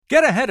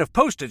Get ahead of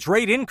postage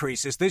rate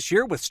increases this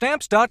year with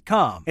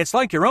Stamps.com. It's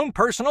like your own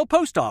personal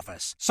post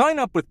office. Sign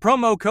up with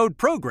promo code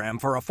PROGRAM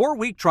for a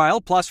 4-week trial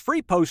plus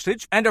free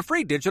postage and a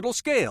free digital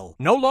scale.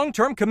 No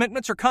long-term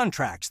commitments or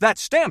contracts.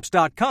 That's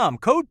Stamps.com,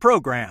 code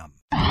PROGRAM.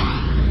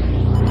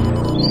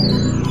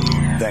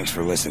 Thanks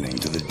for listening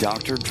to the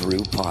Dr. Drew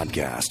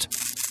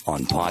Podcast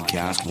on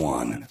Podcast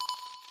One.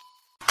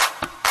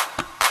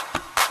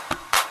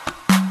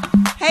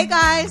 Hey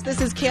guys,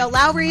 this is Kale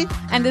Lowry.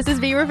 And this is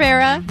V.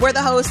 Rivera. We're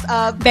the hosts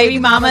of Baby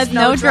Mama's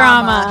No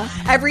Drama.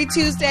 Every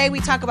Tuesday,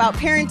 we talk about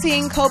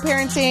parenting,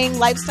 co-parenting,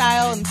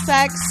 lifestyle, and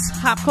sex.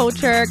 Pop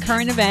culture,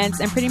 current events,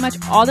 and pretty much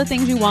all the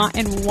things you want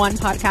in one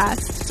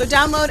podcast. So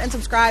download and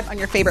subscribe on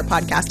your favorite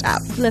podcast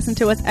app. Listen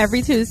to us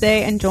every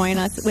Tuesday and join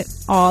us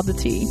with all the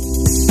tea.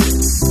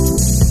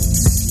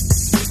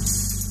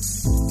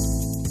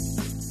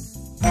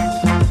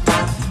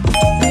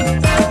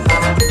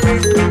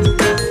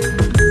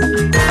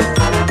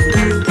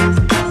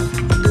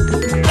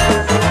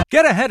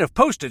 Get ahead of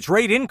postage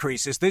rate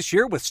increases this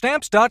year with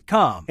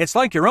Stamps.com. It's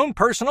like your own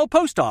personal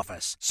post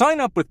office.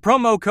 Sign up with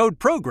promo code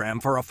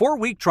PROGRAM for a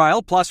 4-week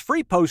trial plus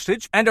free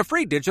postage and a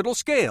free digital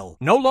scale.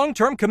 No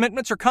long-term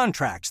commitments or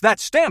contracts.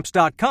 That's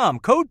Stamps.com,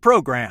 code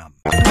PROGRAM.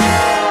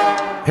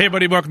 Hey,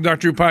 buddy, welcome to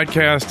Dr. Drew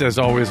Podcast. As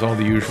always, all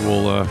the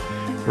usual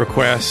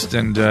requests.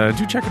 And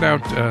do check it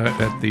out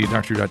at the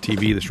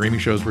drdrew.tv, the streaming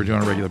shows we're doing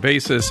on a regular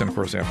basis. And, of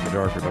course, After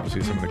Dark, we're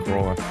obviously some of the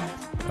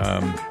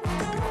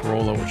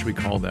Corolla, what should we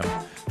call them?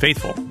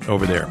 Faithful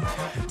over there.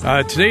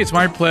 Today it's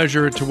my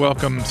pleasure to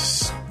welcome,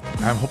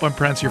 I hope I'm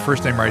pronouncing your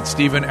first name right,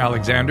 Stephon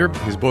Alexander.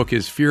 His book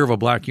is Fear of a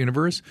Black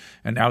Universe,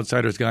 An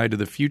Outsider's Guide to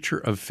the Future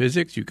of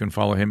Physics. You can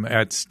follow him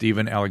at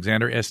Stephon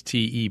Alexander,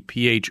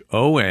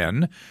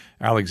 Stephon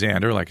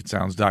Alexander, like it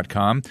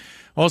sounds.com.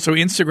 Also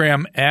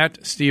Instagram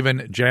at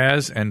Stephon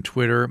Jazz and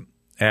Twitter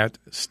at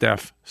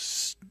Steph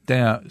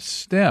STEM,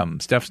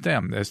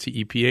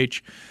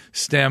 S-T-E-P-H,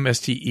 STEM,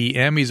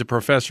 S-T-E-M. He's a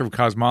professor of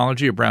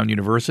cosmology at Brown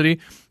University,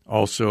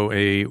 also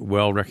a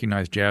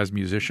well-recognized jazz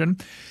musician.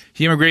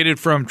 He immigrated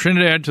from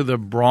Trinidad to the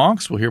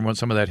Bronx. We'll hear about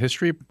some of that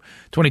history.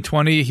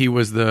 2020, he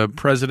was the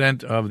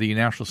president of the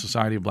National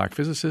Society of Black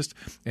Physicists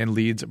and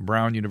leads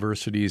Brown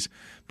University's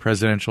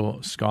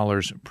Presidential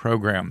Scholars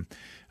Program.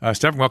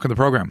 Steph, welcome to the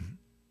program.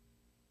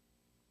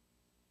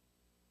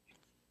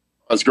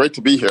 It's great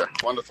to be here.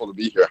 Wonderful to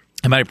be here.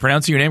 Am I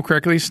pronouncing your name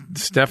correctly,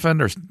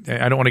 Stephon? Or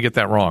I don't want to get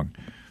that wrong.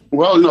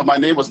 Well, no, my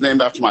name was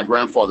named after my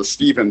grandfather,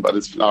 Stephen, but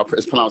it's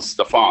pronounced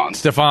Stephon.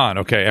 Stephon,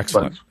 okay,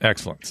 excellent.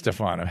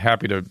 Stephon, I'm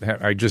happy to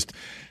I just,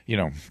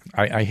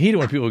 I hate it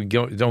when people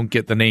don't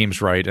get the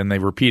names right and they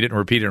repeat it and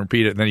repeat it and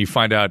repeat it, and then you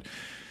find out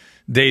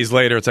days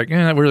later it's like,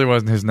 that really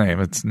wasn't his name.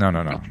 It's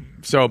no.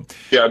 So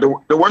yeah,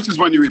 the worst is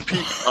when you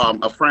repeat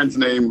a friend's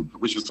name,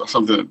 which is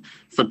something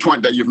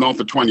that you've known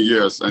for 20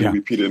 years, and you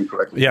repeat it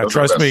incorrectly. Yeah,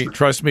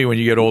 trust me. When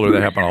you get older,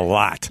 that happens a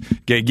lot.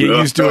 Get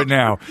used to it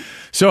now.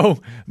 So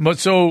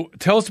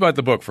tell us about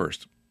the book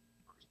first.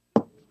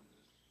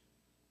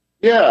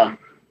 Yeah,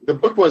 the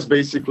book was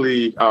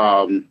basically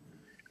for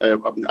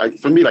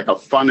me like a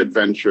fun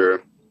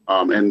adventure.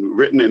 And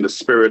written in the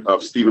spirit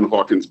of Stephen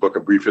Hawking's book, A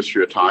Brief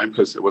History of Time,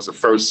 because it was the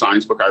first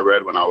science book I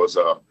read when I was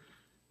a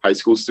high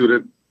school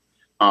student.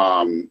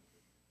 And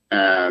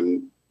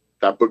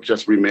that book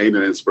just remained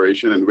an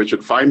inspiration, and Richard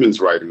Feynman's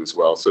writing as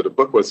well. So the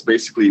book was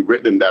basically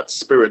written in that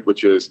spirit,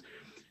 which is,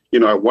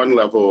 at one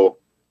level,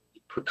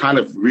 kind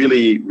of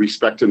really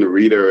respecting the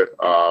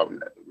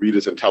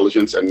reader's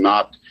intelligence and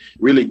not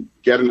really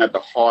getting at the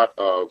heart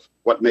of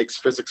what makes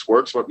physics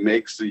work, what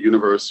makes the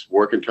universe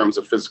work in terms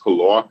of physical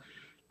law,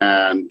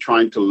 and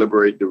trying to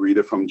liberate the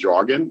reader from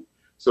jargon.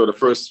 So the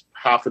first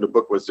half of the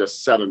book was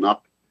just setting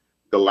up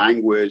the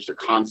language, the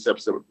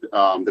concepts,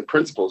 the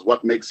principles,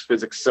 what makes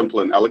physics simple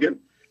and elegant,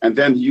 and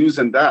then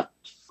using that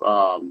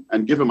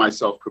and giving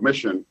myself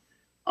permission,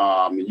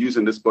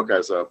 using this book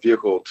as a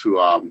vehicle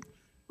to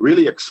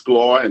really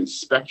explore and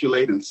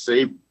speculate and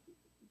say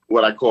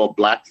what I call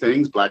black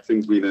things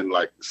meaning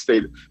like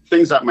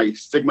things that may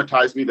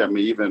stigmatize me, that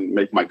may even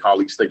make my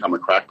colleagues think I'm a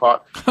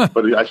crackpot.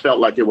 But I felt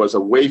like it was a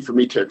way for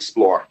me to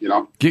explore,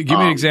 Give me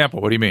an example.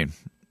 What do you mean?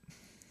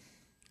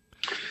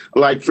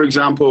 Like, for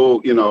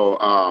example,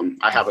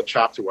 I have a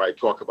chapter where I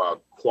talk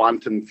about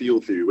quantum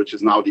field theory, which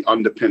is now the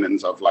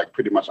underpinnings of like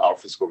pretty much our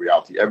physical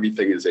reality.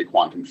 Everything is a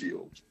quantum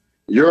field.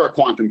 You're a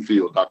quantum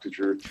field, Dr.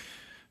 Drew.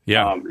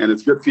 Yeah, and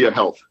it's good for your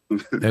health.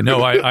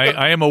 No,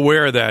 I am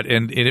aware of that,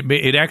 and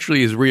it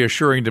actually is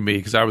reassuring to me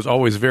because I was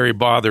always very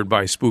bothered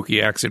by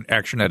spooky action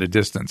at a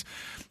distance,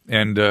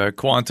 and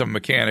quantum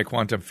mechanic,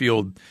 quantum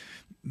field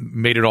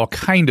made it all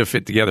kind of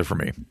fit together for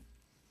me.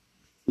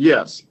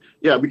 Yes,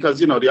 yeah, because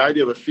the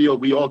idea of a field,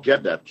 we all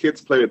get that.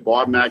 Kids play with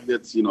bar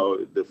magnets. You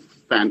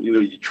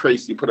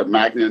put a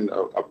magnet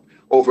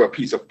over a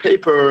piece of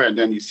paper, and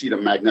then you see the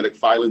magnetic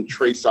filing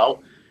trace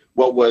out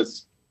what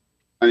was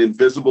an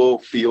invisible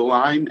field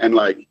line. And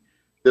like,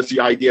 there's the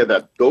idea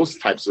that those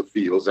types of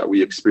fields that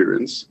we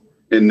experience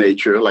in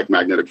nature, like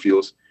magnetic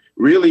fields,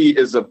 really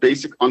is a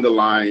basic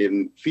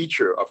underlying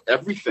feature of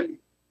everything.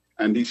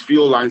 And these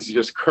field lines are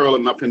just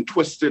curling up and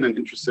twisting in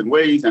interesting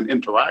ways and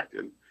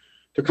interacting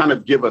to kind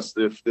of give us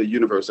the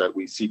universe that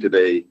we see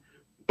today.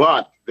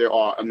 But there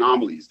are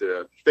anomalies. There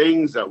are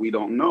things that we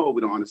don't know,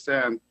 we don't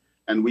understand,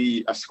 and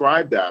we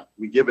ascribe that.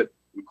 We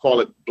call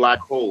it black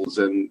holes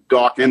and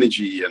dark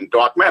energy and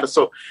dark matter.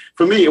 So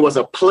for me, it was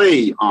a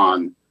play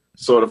on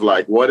sort of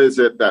like, what is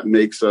it that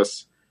makes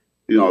us,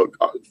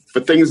 for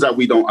things that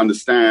we don't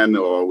understand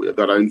or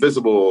that are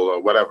invisible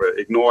or whatever,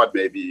 ignored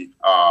maybe.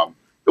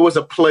 It was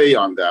a play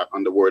on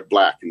the word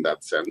black in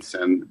that sense,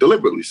 and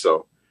deliberately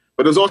so.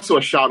 But there's also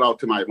a shout out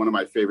to one of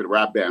my favorite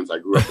rap bands I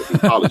grew up with in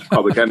college,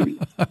 Public Enemy.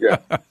 Yeah,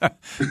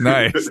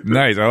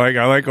 nice.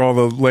 I like all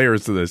the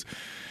layers to this.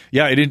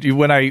 Yeah,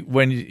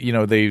 when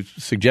they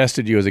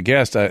suggested you as a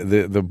guest,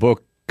 the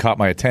book caught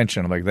my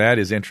attention. I'm like, that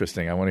is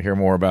interesting. I want to hear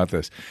more about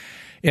this.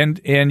 And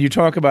you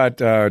talk about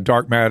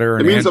dark matter.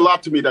 It means a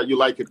lot to me that you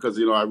like it because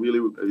I really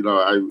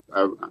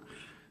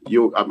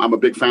I'm a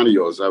big fan of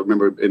yours. I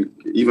remember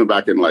even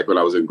back in when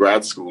I was in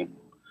grad school.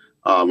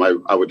 I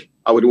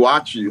would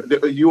watch you.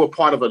 You were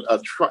part of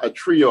a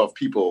trio of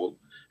people,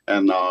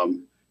 and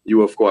you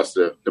were, of course,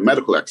 the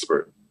medical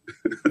expert.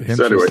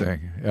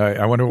 Interesting. So anyway.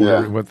 I wonder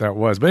what that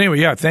was. But anyway,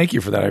 yeah, thank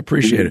you for that. I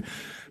appreciate it.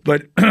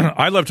 But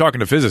I love talking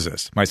to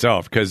physicists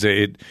myself because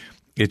it's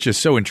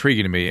just so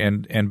intriguing to me.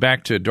 And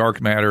back to dark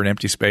matter and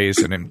empty space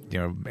and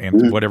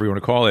whatever you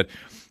want to call it.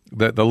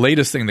 The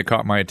latest thing that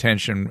caught my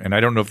attention, and I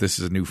don't know if this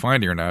is a new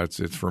finding or not.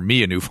 It's for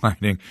me a new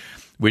finding,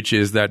 which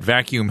is that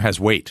vacuum has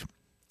weight.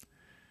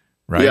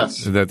 Right?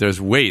 Yes. That there's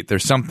weight.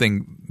 There's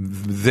something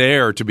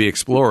there to be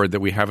explored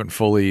that we haven't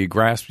fully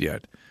grasped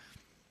yet.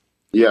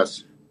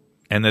 Yes.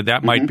 And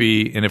that might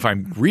be, and if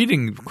I'm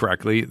reading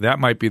correctly, that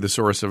might be the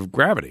source of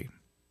gravity.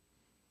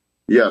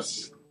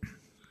 Yes.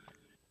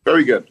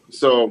 Very good.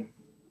 So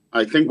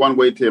I think one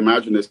way to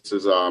imagine this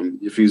is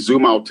if you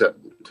zoom out to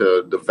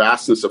the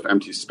vastness of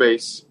empty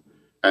space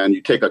and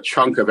you take a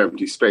chunk of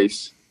empty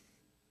space,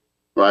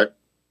 right?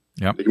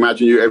 Yeah.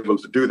 Imagine you're able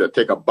to do that.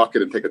 Take a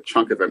bucket and take a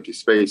chunk of empty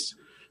space.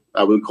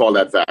 I would call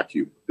that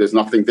vacuum. There's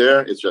nothing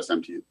there. It's just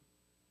empty,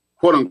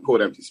 quote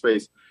unquote, empty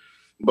space.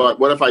 But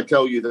what if I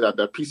tell you that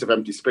that piece of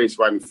empty space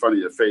right in front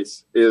of your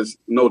face is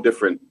no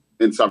different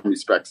in some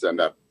respects than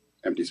that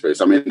empty space?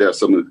 I mean, there's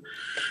some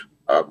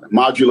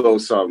modulo,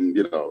 some,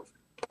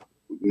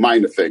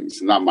 minor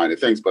things, not minor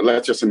things, but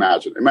let's just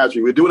imagine.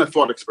 Imagine we're doing a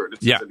thought experiment.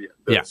 This is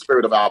the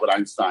spirit of Albert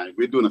Einstein.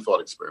 We're doing a thought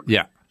experiment.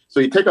 Yeah. So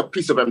you take a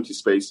piece of empty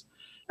space,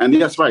 and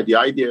that's right. The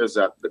idea is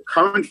that the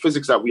current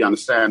physics that we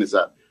understand is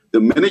that the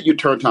minute you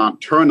turn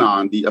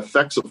on the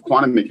effects of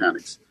quantum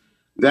mechanics,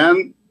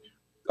 then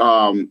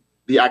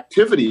the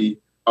activity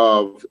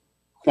of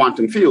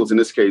quantum fields, in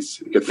this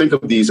case, you can think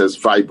of these as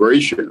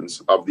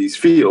vibrations of these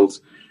fields,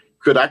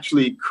 could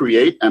actually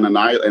create and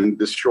annihilate and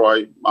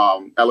destroy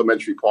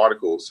elementary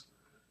particles.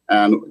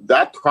 And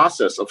that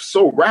process of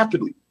so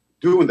rapidly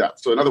doing that,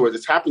 so in other words,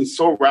 it's happening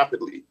so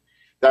rapidly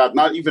that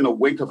not even a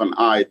wink of an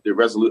eye,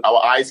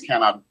 our eyes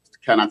cannot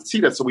see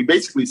that. So we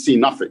basically see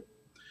nothing.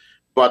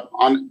 But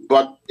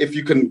if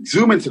you can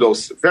zoom into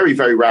those very,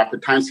 very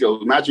rapid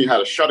timescales, imagine you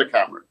had a shutter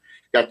camera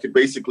that could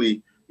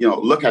basically,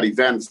 look at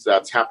events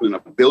that's happening in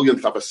a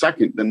billionth of a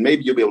second, then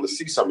maybe you'll be able to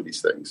see some of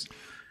these things.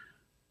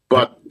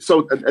 But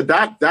so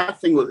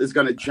that thing is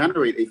going to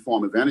generate a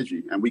form of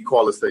energy, and we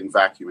call this thing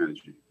vacuum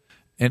energy.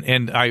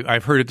 And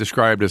I've heard it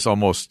described as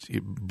almost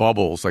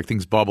bubbles, like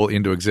things bubble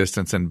into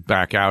existence and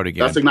back out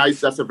again.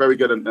 That's a very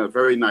good,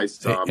 very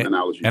nice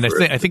analogy. And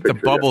I think the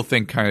bubble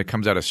thing kind of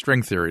comes out of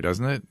string theory,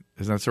 doesn't it?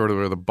 Isn't that sort of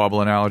where the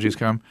bubble analogies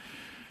come?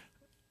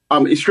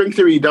 String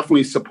theory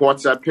definitely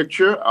supports that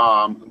picture,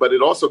 but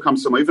it also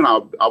comes from even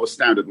our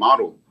standard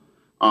model.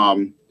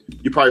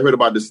 You probably heard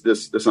about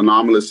this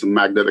anomalous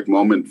magnetic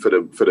moment for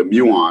the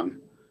muon,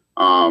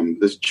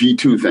 this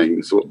G2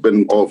 thing. So it's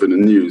been all over the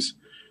news.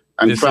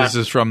 And this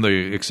is from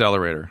the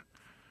accelerator.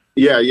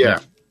 Yeah.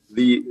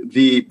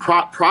 The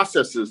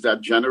processes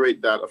that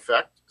generate that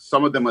effect,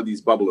 some of them are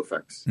these bubble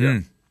effects.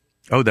 Yeah.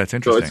 Oh, that's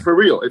interesting. So it's for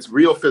real. It's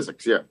real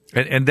physics, yeah.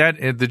 And that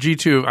the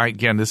G2,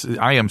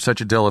 I am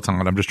such a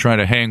dilettante. I'm just trying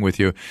to hang with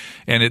you.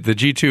 And the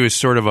G2 is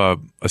sort of a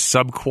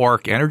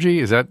subquark energy.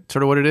 Is that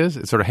sort of what it is?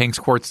 It sort of hangs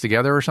quarks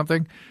together or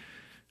something?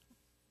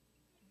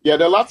 Yeah,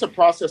 there are lots of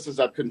processes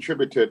that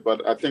contribute to it,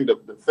 but I think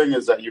the thing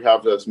is that you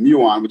have this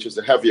muon, which is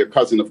the heavier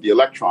cousin of the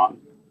electron.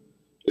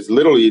 It's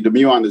literally, the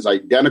muon is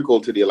identical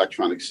to the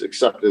electron,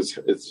 except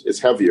it's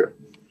heavier.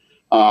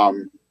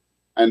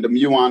 And the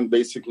muon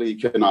basically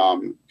can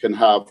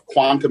have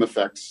quantum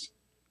effects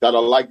that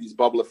are like these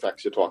bubble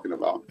effects you're talking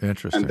about.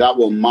 Interesting. And that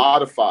will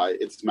modify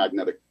its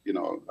magnetic,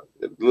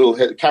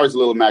 it carries a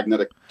little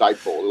magnetic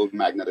dipole, a little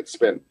magnetic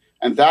spin.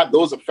 And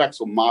those effects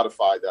will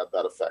modify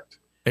that effect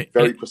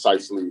very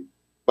precisely.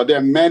 But there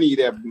are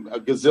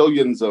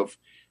gazillions of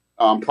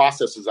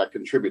processes that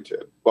contribute to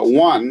it. But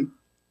one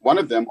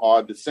of them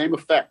are the same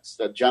effects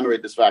that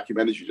generate this vacuum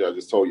energy that I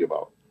just told you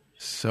about.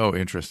 So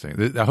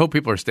interesting. I hope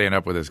people are staying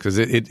up with this because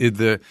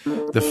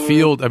the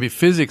field. I mean,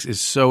 physics is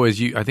so,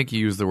 I think you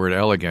used the word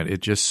elegant.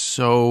 It just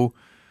so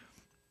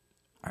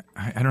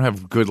I don't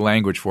have good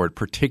language for it,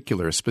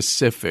 particular,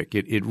 specific.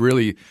 It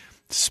really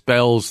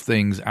spells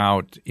things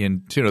out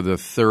into the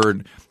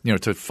third,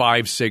 to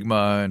 5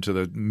 sigma and to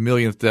the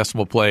millionth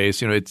decimal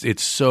place.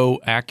 It's so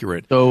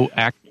accurate.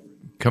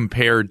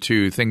 Compared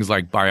to things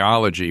like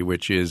biology,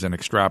 which is an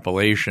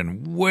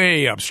extrapolation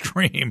way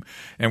upstream,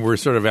 and we're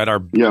sort of at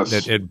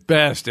at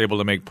best able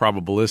to make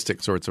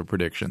probabilistic sorts of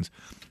predictions.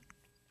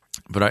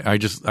 But I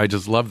just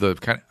love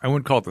the I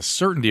wouldn't call it the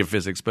certainty of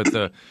physics, but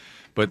the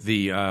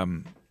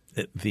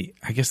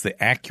I guess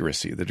the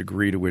accuracy, the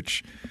degree to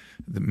which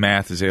the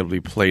math is able to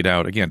be played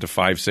out again to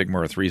 5 sigma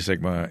or 3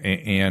 sigma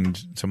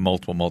and to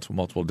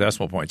multiple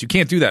decimal points. You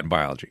can't do that in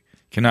biology.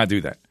 Cannot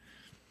do that.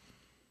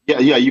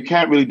 Yeah, you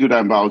can't really do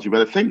that in biology.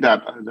 But I think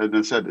that, as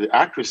I said, the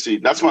accuracy,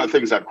 that's one of the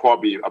things that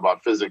caught me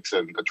about physics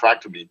and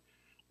attracted me.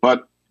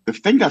 But the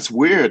thing that's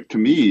weird to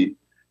me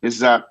is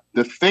that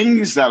the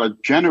things that are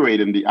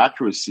generating the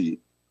accuracy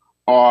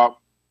are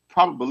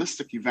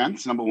probabilistic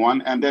events, number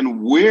one, and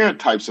then weird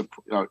types of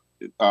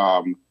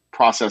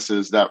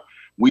processes that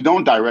we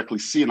don't directly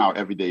see in our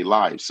everyday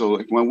lives.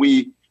 So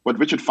what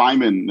Richard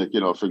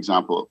Feynman, for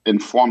example,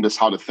 informed us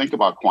how to think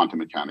about quantum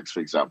mechanics,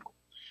 for example,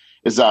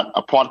 is that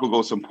a particle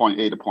goes from point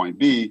A to point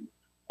B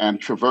and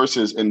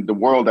traverses in the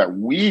world that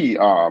we,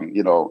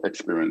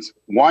 experience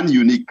one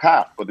unique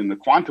path. But in the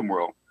quantum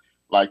world,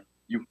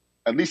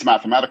 at least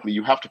mathematically,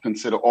 you have to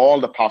consider all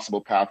the possible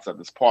paths that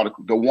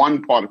the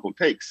one particle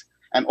takes.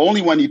 And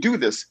only when you do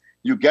this,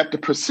 you get the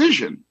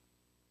precision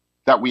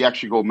that we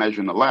actually go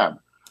measure in the lab.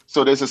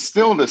 So there's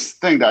still this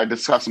thing that I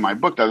discuss in my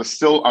book that is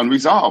still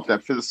unresolved,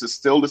 that physicists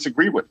still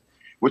disagree with,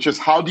 which is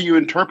how do you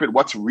interpret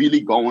what's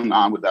really going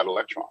on with that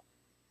electron?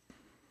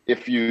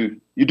 If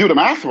you do the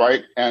math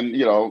right, and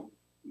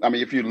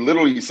if you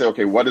literally say,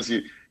 okay, what is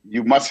it?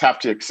 You must have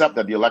to accept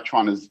that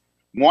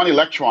one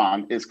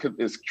electron is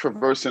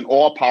traversing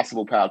all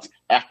possible paths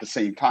at the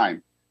same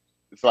time.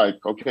 It's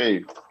like,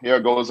 okay, here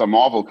goes a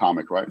Marvel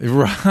comic, right?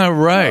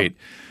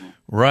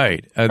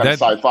 Right.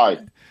 That's sci-fi.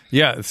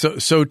 Yeah.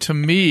 So to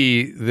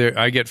me,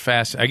 I get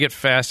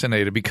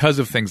fascinated because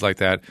of things like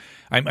that.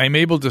 I'm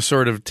able to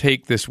sort of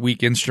take this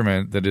weak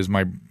instrument that is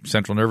my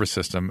central nervous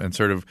system and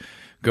sort of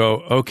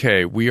go,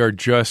 okay, we are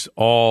just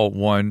all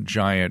one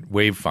giant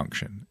wave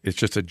function. It's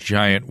just a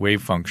giant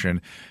wave function,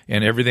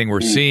 and everything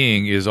we're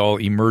seeing is all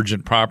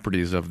emergent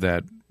properties of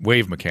that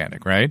wave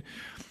mechanic, right?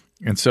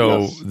 And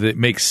so it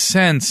makes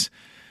sense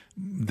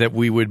that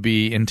we would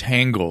be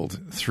entangled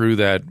through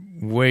that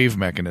wave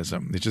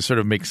mechanism. It just sort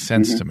of makes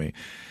sense to me.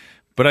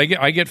 But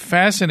I get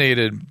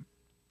fascinated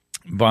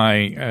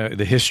by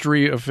the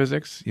history of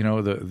physics,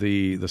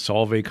 the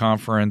Solvay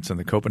conference and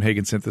the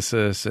Copenhagen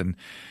synthesis, and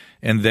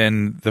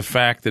then the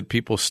fact that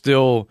people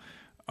still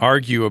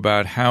argue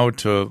about how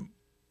to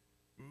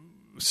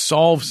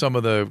solve some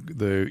of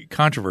the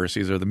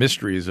controversies or the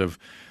mysteries of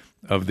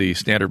the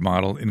standard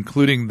model,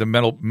 including the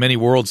many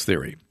worlds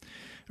theory.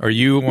 Are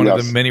you one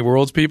of the many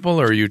worlds people,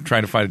 or are you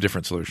trying to find a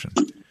different solution?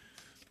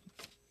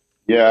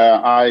 Yeah,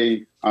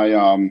 I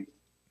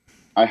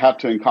had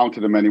to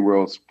encounter the many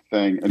worlds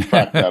thing. In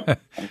fact,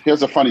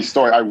 here's a funny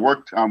story. I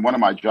worked on one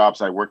of my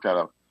jobs. I worked at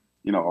a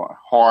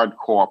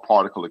hardcore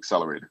particle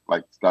accelerator,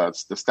 like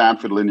that's the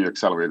Stanford Linear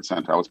Accelerator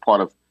Center. I was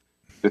part of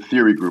the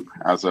theory group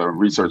as a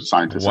research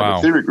scientist in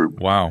the theory group.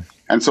 Wow.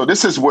 And so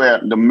this is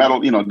where the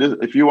metal,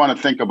 if you want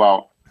to think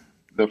about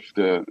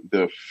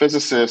the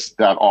physicists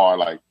that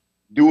are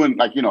doing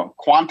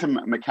quantum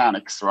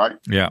mechanics, right?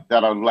 Yeah.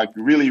 That are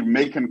really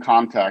making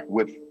contact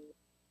with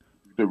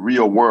the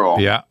real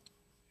world. Yeah.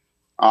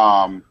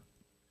 You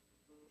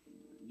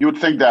would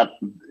think that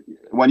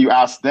when you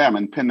ask them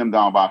and pin them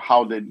down about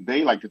how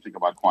they like to think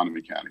about quantum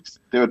mechanics,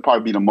 they would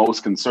probably be the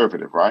most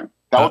conservative, right?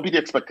 That would be the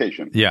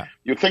expectation. Yeah.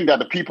 You'd think that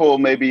the people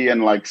maybe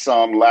in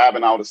some lab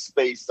in outer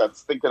space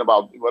that's thinking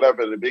about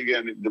whatever the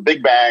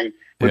Big Bang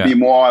would be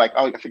more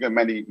I think of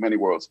many, many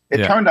worlds.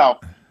 It turned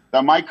out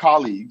that my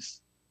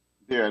colleagues,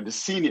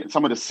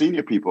 some of the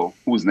senior people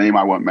whose name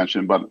I won't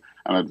mention, but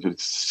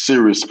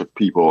serious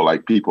people,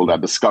 people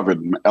that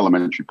discovered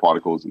elementary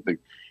particles and things,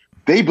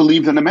 they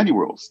believed in the many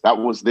worlds. That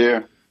was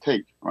their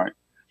take, right?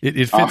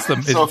 It fits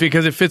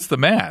because it fits the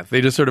math.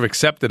 They just sort of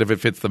accept it if it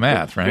fits the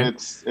math, right?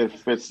 It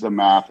fits the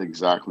math,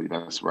 exactly.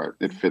 That's right.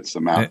 It fits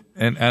the math.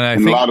 And I in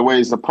think, a lot of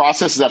ways, the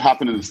processes that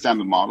happen in the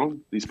standard model,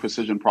 these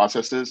precision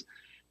processes,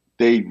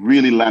 they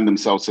really lend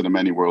themselves to the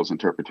many worlds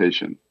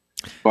interpretation.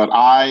 But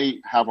I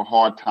have a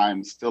hard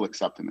time still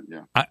accepting it,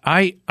 yeah.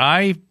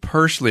 I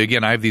personally,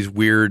 again, I have these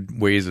weird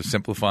ways of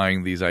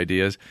simplifying these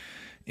ideas.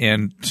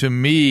 And to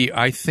me,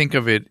 I think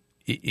of it,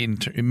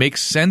 it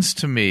makes sense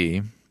to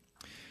me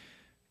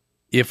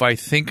if I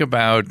think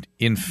about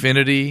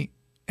infinity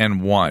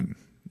and one.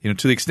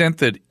 To the extent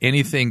that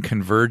anything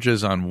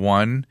converges on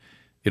one,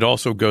 it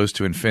also goes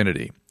to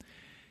infinity.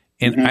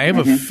 And I have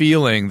a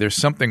feeling there's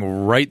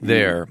something right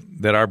there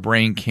that our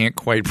brain can't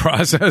quite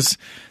process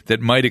that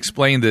might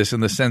explain this,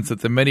 in the sense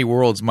that the many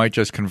worlds might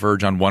just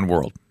converge on one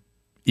world.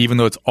 Even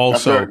though it's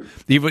also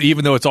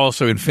even though it's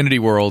also infinity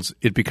worlds,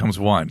 it becomes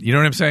one. You know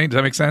what I'm saying? Does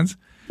that make sense?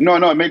 No,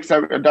 it makes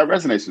that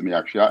resonates with me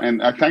actually,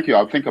 and I thank you.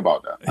 I'll think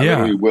about that. I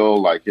Yeah. really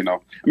will. Part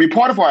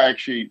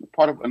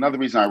of another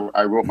reason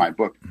I wrote my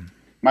book.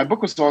 My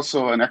book was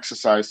also an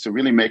exercise to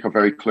really make a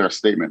very clear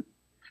statement,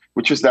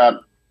 which is that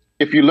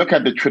if you look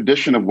at the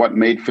tradition of what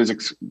made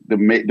physics, the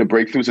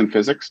breakthroughs in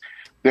physics,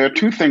 there are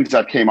two things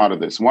that came out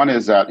of this. One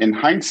is that in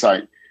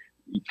hindsight,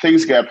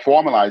 things get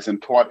formalized and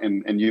taught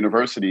in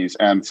universities,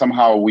 and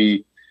somehow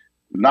we're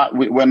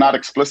not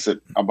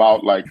explicit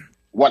about like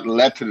what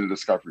led to the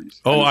discoveries.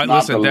 Oh,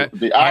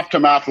 the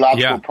aftermath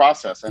logical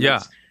process. And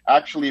it's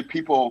actually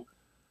people,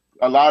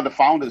 a lot of the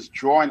founders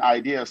drawing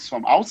ideas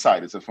from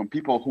outsiders and from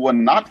people who are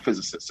not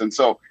physicists. And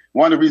so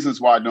one of the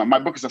reasons why my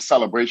book is a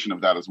celebration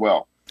of that as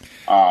well,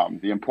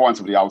 the importance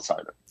of the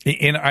outsider.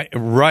 And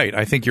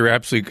I think you're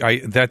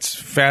absolutely. That's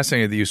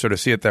fascinating that you sort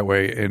of see it that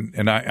way.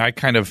 And I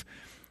kind of,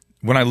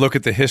 when I look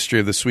at the history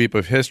of the sweep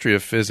of history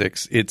of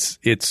physics, it's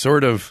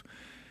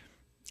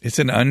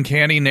an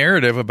uncanny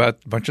narrative about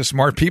a bunch of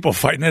smart people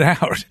fighting it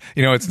out.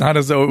 It's not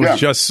as though it was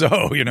just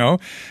so. But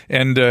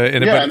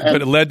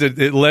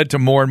it led to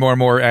more and more and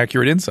more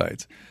accurate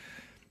insights.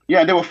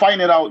 Yeah, they were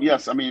fighting it out.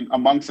 Yes, I mean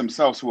amongst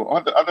themselves, who were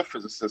other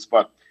physicists,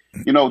 but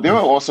they were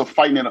also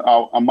fighting it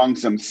out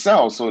amongst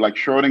themselves. So like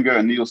Schrödinger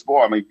and Niels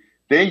Bohr, I mean,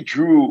 they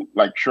drew,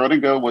 like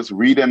Schrödinger was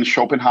reading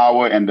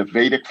Schopenhauer and the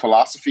Vedic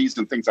philosophies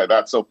and things like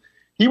that. So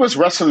he was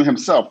wrestling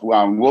himself.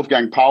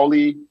 Wolfgang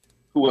Pauli,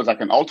 who was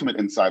like an ultimate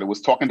insider,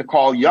 was talking to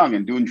Carl Jung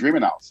and doing dream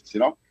analysis,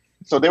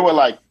 So they were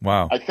like,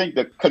 wow. I think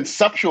the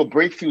conceptual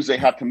breakthroughs they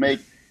had to make,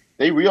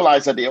 they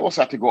realized that they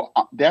also had to go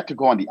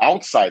on the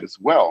outside as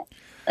well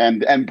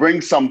and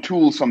bring some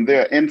tools from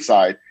their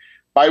inside.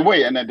 By the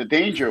way, and then the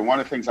danger, one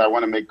of the things I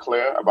want to make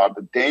clear about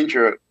the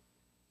danger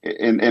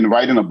in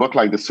writing a book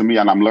like this to me,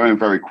 and I'm learning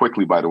very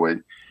quickly, by the way,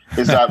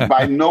 is that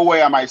by no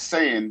way am I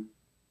saying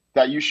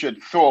that you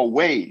should throw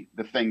away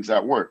the things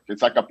that work.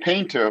 It's like a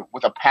painter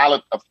with a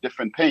palette of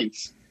different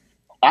paints.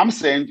 I'm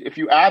saying if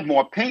you add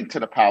more paint to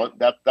the palette,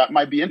 that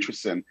might be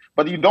interesting,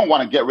 but you don't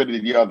want to get rid of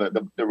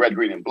the red,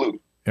 green, and blue.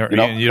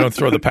 You don't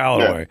throw the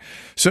palette away.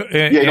 So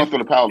you don't throw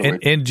the palette away.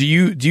 And do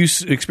you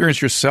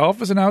experience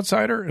yourself as an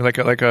outsider, like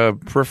a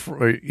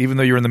even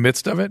though you're in the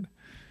midst of it?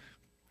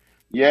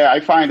 Yeah, I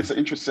find it's an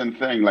interesting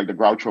thing, like the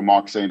Groucho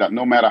Marx saying that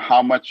no matter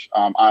how much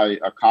I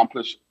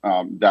accomplish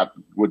that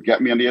would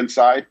get me on the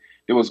inside,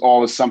 there was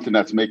always something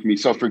that's making me.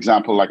 So, for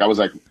example, like I was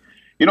like,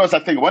 as I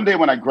think one day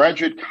when I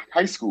graduate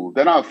high school,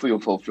 then I'll feel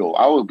fulfilled.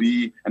 I will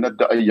be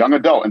a young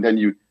adult, and then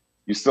you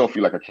still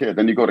feel like a kid.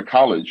 Then you go to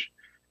college.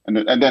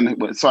 And then,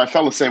 so I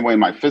felt the same way in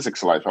my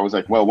physics life. I was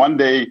like, well, one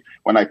day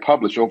when I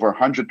publish over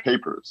 100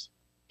 papers,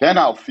 then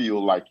I'll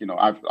feel like,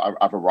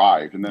 I've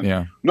arrived. And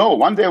then, no,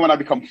 one day when I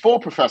become full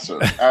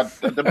professor at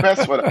the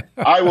best,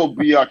 I will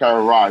be like I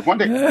arrived. One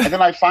day, and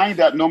then I find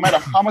that no matter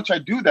how much I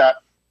do that,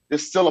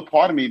 there's still a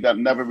part of me that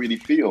never really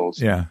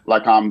feels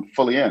like I'm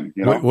fully in.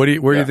 Where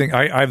do you think?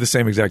 I have the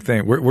same exact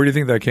thing. Where do you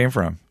think that came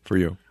from for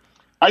you?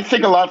 I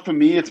think a lot for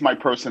me, it's my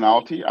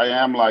personality. I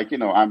am like,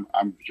 I'm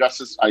an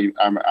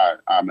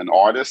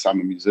artist. I'm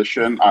a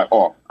musician. I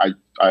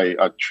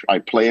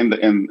play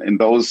in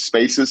those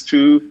spaces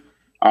too,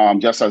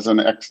 just as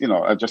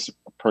just a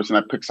person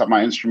that picks up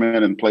my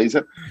instrument and plays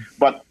it.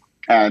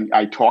 And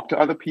I talk to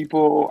other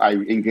people. I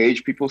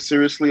engage people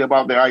seriously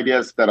about their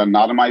ideas that are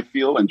not in my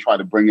field and try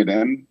to bring it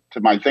in to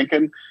my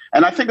thinking.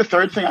 And I think the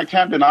third thing I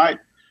can't deny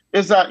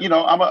is that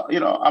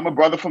I'm a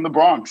brother from the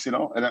Bronx, and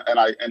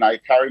I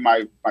carry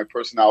my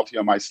personality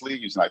on my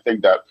sleeves, and I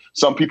think that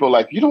some people are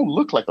like, you don't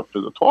look like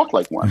talk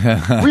like one.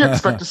 We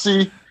expect to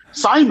see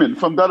Simon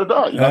from da da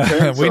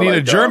da. We need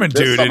a German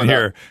dude in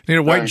here. We need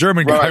a white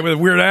German guy with a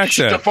weird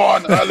accent.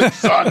 Stephon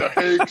Alexander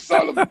Haig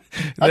Solomon.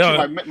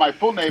 Actually, my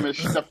full name is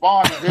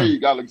Stephon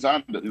Haig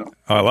Alexander.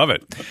 Oh, I love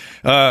it.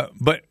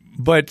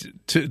 But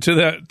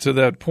to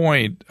that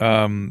point,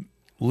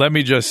 let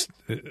me just.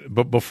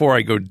 But before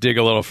I go dig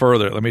a little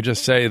further, let me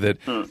just say that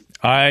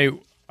I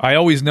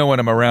always know when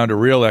I'm around a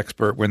real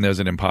expert when there's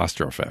an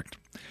imposter effect.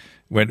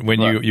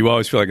 When you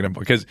always feel like an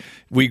imposter. Because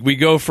we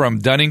go from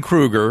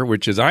Dunning-Kruger,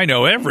 which is I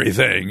know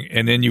everything,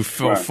 and then you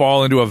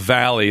fall into a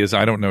valley as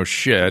I don't know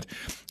shit.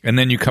 And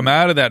then you come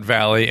out of that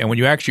valley, and when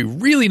you actually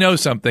really know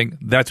something,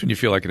 that's when you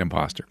feel like an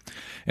imposter.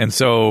 And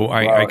so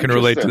I can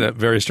relate to that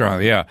very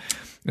strongly, yeah.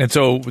 And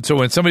so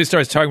when somebody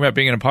starts talking about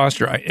being an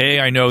imposter,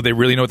 I know they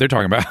really know what they're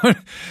talking about,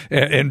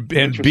 and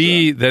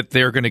B, that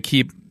they're going to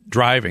keep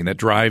driving. That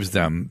drives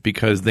them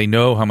because they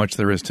know how much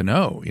there is to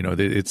know.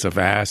 It's a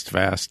vast,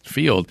 vast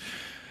field.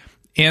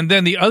 And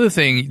then the other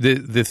thing,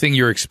 the thing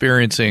you're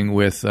experiencing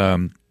with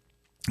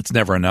it's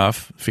never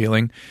enough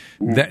feeling,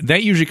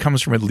 that usually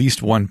comes from at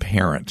least one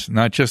parent,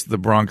 not just the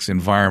Bronx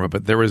environment,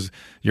 but there was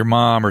your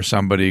mom or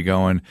somebody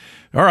going,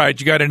 all right,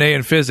 you got an A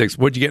in physics.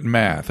 What'd you get in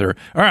math? Or,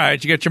 all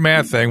right, you got your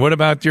math thing. What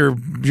about your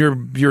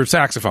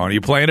saxophone? Are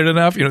you playing it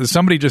enough?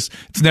 Somebody it's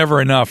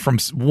never enough from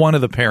one of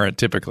the parent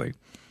typically.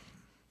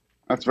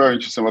 That's very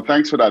interesting. Well,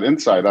 thanks for that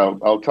insight.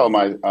 I'll tell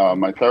my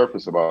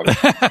therapist about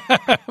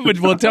it.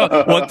 We'll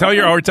tell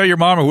your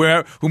mom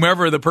or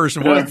whomever the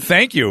person was.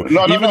 Thank you.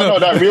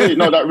 That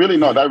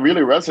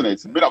really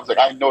resonates. I was like,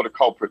 I know the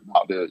culprit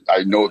now.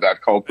 I know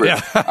that culprit.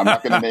 Yeah. I'm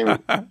not going to name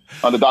it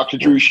on the Dr.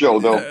 Drew show,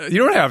 though.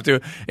 You don't have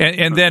to.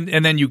 And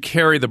then you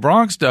carry the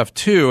Bronx stuff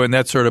too, and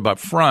that's sort of up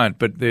front.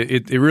 But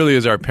it really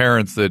is our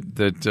parents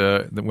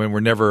that when we're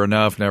never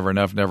enough,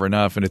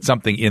 and it's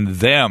something in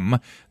them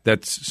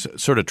that's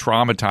sort of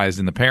traumatized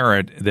in the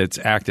parent that's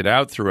acted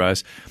out through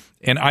us.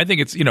 And I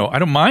think it's, I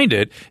don't mind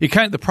it.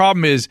 The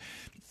problem is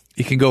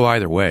it can go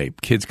either way.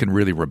 Kids can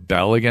really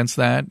rebel against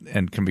that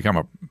and can become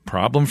a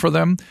problem for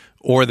them,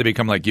 or they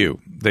become like you.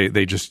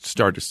 They just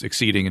start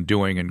succeeding and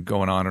doing and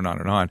going on and on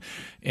and on.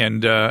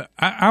 And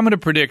I'm going to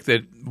predict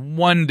that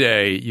one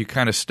day you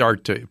kind of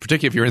start to,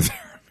 particularly if you're in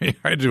therapy,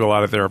 I do a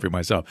lot of therapy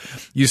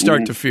myself. You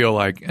start to feel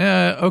like,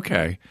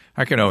 okay,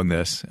 I can own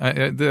this.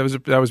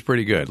 That was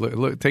pretty good.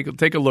 Look,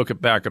 take a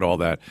look back at all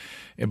that,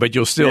 but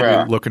you'll still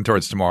be looking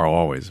towards tomorrow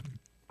always,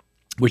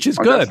 which is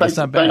good. That's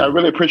not bad. I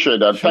really appreciate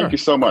that. Sure. Thank you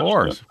so much.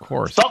 Of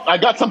course. I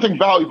got something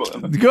valuable.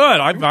 Good.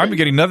 I'm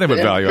getting nothing but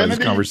value out of this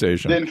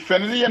conversation. The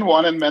infinity in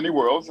one and many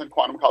worlds in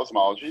quantum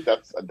cosmology.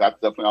 That's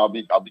definitely. I'll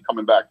be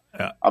coming back.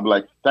 Yeah. I'll be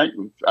like, thank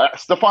you.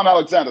 Stephon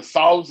Alexander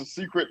solves the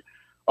secret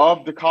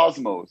of the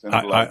cosmos. And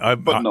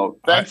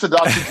thanks to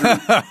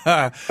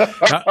Dr.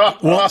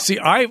 Drew. Well, see,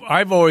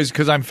 I've always,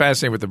 because I'm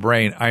fascinated with the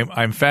brain,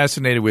 I'm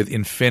fascinated with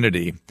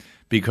infinity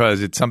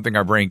because it's something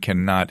our brain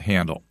cannot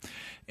handle.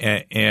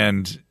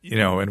 And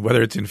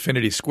whether it's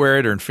infinity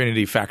squared or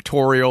infinity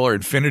factorial or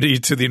infinity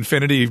to the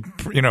infinity,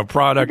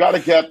 product.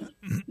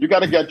 You got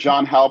to get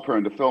John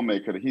Halpern, the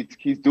filmmaker.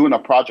 He's doing a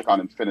project on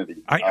infinity.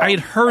 I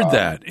had heard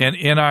that, and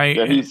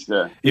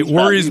it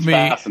worries me.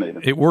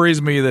 It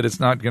worries me that it's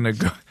not going to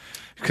go.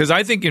 Because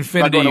I think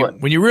infinity,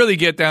 when you really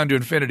get down to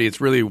infinity,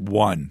 it's really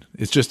one.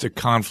 It's just a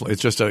conflict.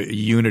 It's just a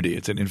unity.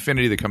 It's an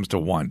infinity that comes to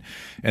one.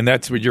 And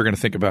that's what you're going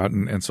to think about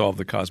and solve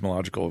the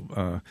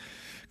cosmological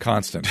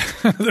constant,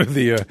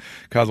 the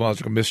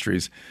cosmological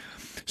mysteries.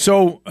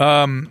 So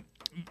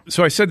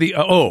I said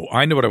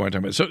I know what I want to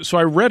talk about. So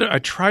I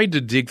tried to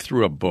dig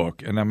through a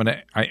book, and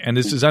and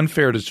this is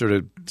unfair to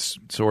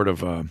sort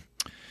of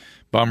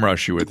bum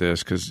rush you with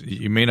this because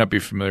you may not be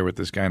familiar with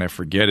this guy, and I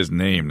forget his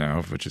name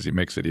now, he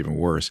makes it even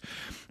worse.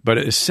 But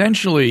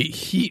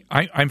essentially,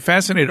 I'm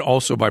fascinated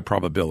also by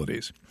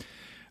probabilities.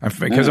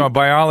 Because I'm a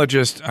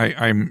biologist,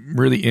 I'm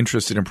really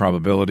interested in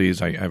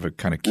probabilities. I have a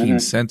kind of keen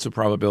sense of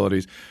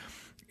probabilities.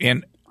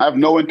 And I have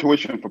no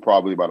intuition for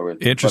probability, by the way.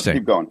 Interesting.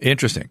 Keep going.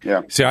 Interesting.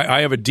 Yeah. See,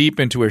 I have a deep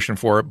intuition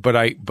for it, but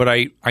I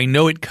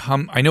know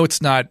I know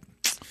it's not.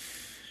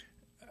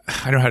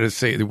 I don't know how to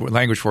say the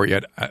language for it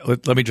yet.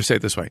 Let me just say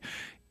it this way.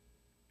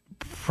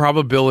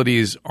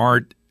 Probabilities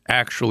aren't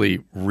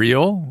actually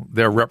real.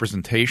 They're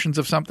representations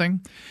of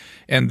something.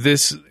 And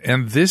this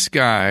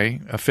guy,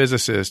 a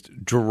physicist,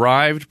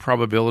 derived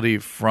probability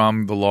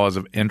from the laws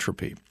of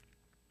entropy.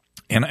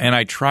 And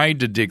I tried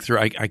to dig through.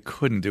 I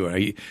couldn't do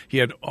it. He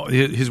had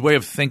his way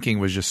of thinking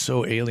was just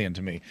so alien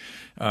to me.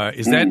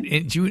 Is that?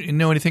 Do you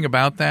know anything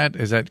about that?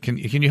 Is that? Can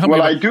you help me?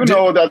 Well, I do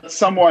know that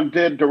someone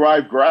did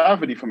derive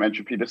gravity from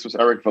entropy. This was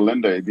Eric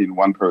Valinde being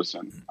one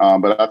person,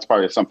 but that's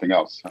probably something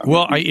else.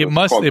 It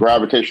must called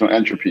gravitational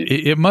entropy.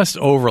 It must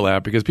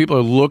overlap because people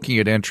are looking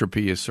at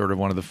entropy as sort of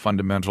one of the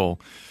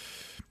fundamental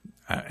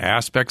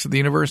aspects of the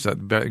universe, that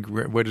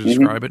way to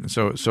describe it. And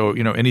so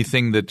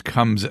anything that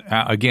comes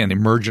out, again,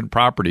 emergent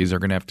properties are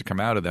going to have to come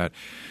out of that.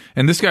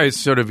 And this guy is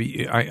sort of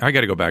I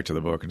got to go back to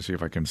the book and see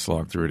if I can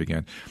slog through it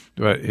again.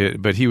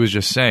 But he was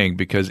just saying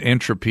because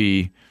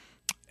entropy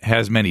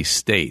has many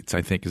states,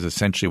 I think is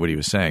essentially what he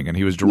was saying. And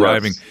he was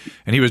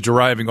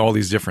deriving all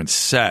these different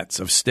sets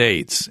of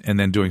states and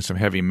then doing some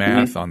heavy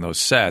math on those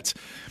sets.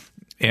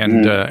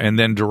 And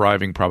then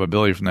deriving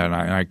probability from that,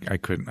 and I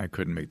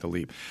couldn't make the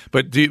leap.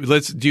 But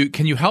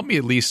can you help me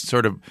at least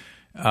sort of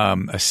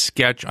a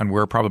sketch on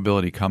where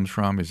probability comes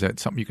from? Is that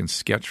something you can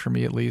sketch for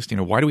me at least?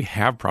 Why do we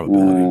have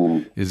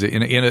probability? Is it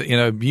in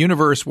a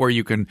universe where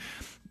you can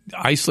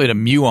isolate a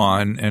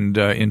muon and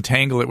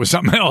entangle it with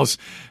something else?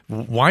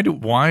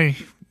 Why?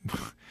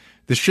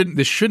 This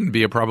shouldn't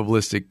be a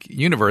probabilistic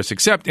universe,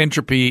 except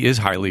entropy is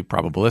highly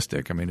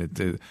probabilistic. I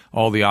mean,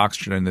 all the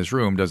oxygen in this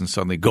room doesn't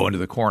suddenly go into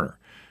the corner.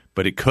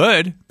 But it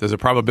could. There's a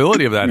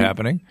probability of that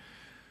happening.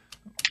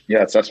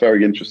 Yes, that's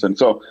very interesting.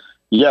 So,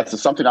 yes,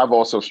 it's something I've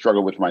also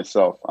struggled with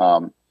myself.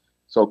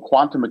 So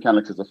quantum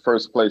mechanics is the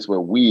first place where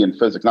we in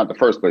physics, not the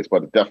first place,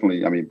 but definitely,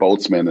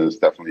 Boltzmann is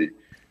definitely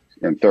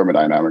in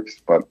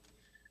thermodynamics. But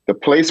the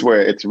place where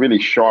it's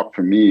really sharp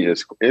for me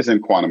is in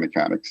quantum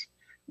mechanics,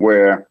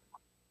 where,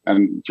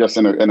 and just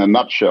in a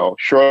nutshell,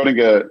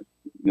 Schrödinger,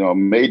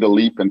 made the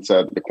leap and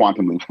said, the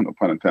quantum leap, no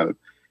pun intended,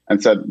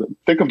 and said,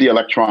 think of the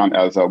electron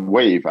as a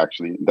wave,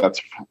 actually.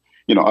 That's,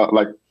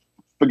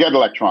 forget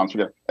electrons.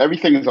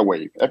 Everything is a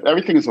wave. If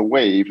everything is a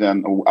wave,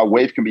 then a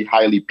wave can be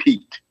highly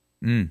peaked.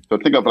 So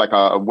think of like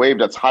a wave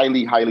that's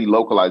highly, highly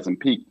localized and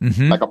peaked,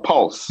 like a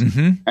pulse.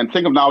 And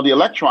think of now the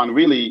electron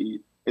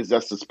really is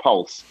just this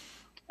pulse.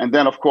 And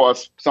then, of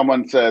course,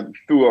 someone said,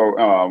 threw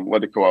a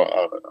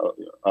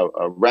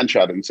wrench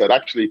at it and said,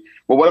 actually,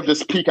 well, what if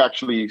this peak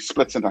actually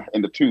splits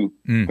into two?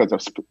 Because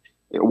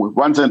it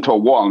runs into a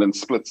wall and then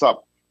splits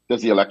up.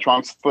 Does the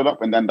electrons split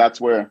up? And then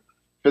that's where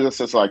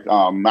physicists like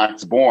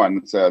Max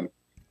Born said,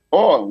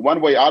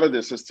 one way out of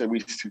this is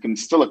we can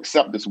still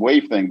accept this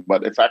wave thing,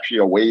 but it's actually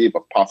a wave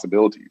of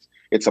possibilities.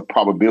 It's a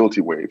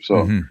probability wave.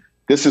 So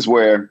this is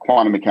where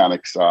quantum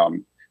mechanics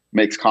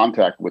makes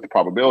contact with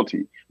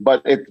probability.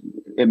 But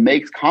it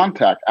makes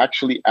contact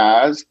actually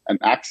as an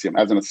axiom,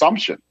 as an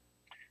assumption.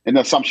 An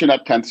assumption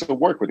that tends to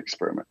work with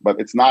experiment, but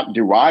it's not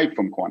derived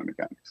from quantum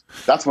mechanics.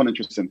 That's one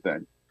interesting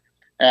thing.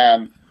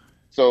 And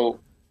so,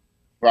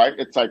 right,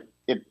 it's like,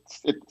 it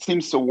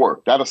seems to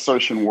work. That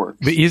assertion works.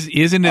 But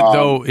isn't it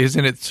though?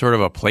 Isn't it sort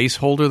of a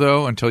placeholder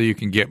though until you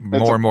can get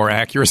more and more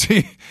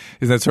accuracy?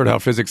 Isn't that sort of how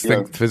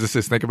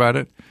physicists think about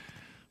it?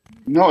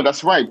 No,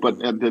 that's right. But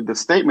the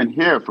statement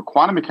here for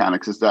quantum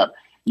mechanics is that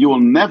you will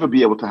never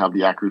be able to have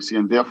the accuracy,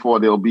 and therefore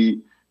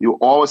you'll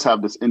always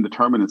have this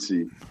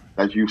indeterminacy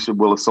that you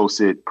will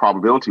associate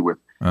probability with.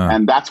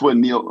 And that's where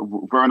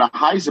Werner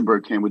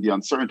Heisenberg came with the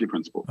uncertainty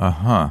principle.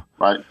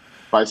 Right?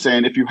 By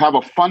saying if you have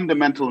a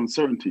fundamental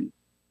uncertainty,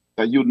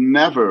 that you'd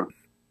never,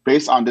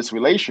 based on this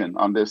relation,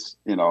 on this,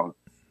 the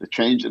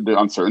change, the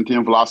uncertainty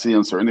in velocity,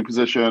 uncertainty in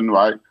position,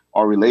 right,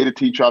 are related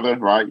to each other,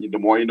 right? The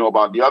more you know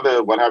about the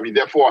other, what have you.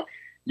 Therefore,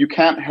 you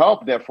can't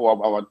help,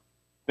 about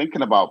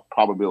thinking about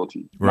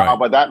probability. Right. Now,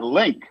 but that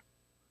link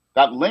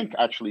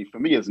actually, for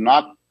me, it's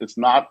not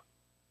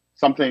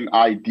something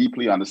I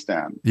deeply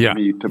understand. Yeah.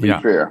 To be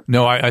fair.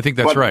 No, I think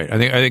that's right. I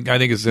think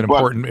it's an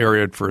important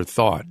area for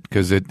thought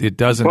because it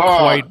doesn't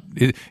quite.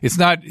 It's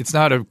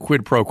not a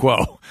quid pro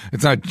quo.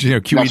 It's not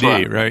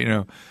QED,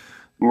 right?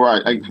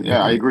 Right.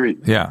 I agree.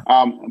 Yeah.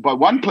 But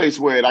one place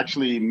where it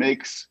actually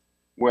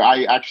where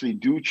I actually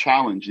do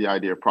challenge the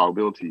idea of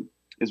probability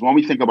is when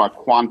we think about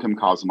quantum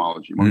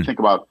cosmology. When we think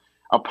about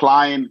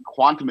applying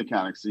quantum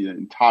mechanics to the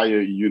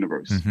entire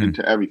universe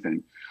into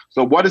everything.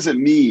 So what does it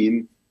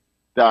mean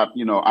that,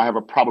 I have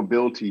a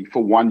probability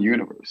for one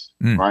universe,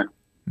 right?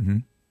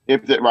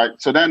 Right.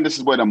 So then this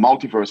is where the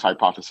multiverse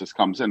hypothesis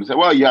comes in. Say,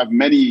 well, you have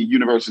many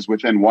universes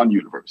within one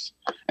universe.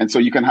 And so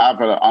you can have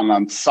an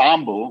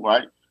ensemble,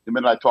 right? The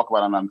minute I talk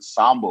about an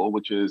ensemble,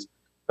 which is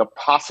the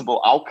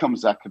possible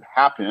outcomes that could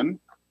happen,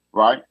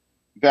 right?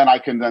 Then I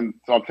can then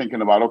start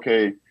thinking about,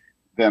 okay,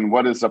 then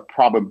what is the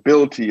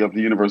probability of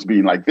the universe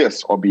being like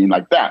this or being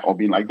like that or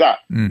being like that?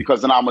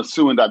 Because then I'm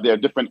assuming that there are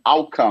different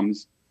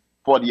outcomes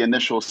for the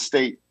initial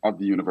state of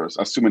the universe,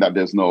 assuming that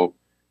there's no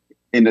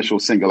initial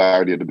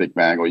singularity of the Big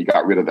Bang, or you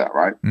got rid of that,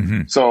 right?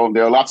 So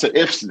there are lots of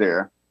ifs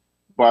there,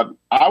 but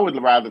I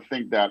would rather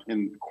think that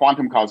in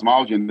quantum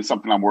cosmology, and this is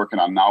something I'm working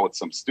on now with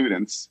some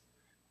students,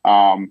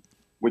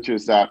 which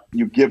is that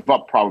you give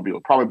up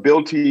probability.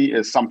 Probability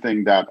is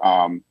something that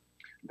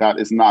that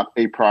is not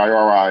a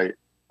priori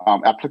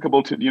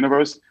applicable to the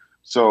universe.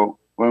 So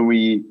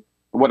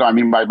what I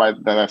mean by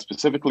that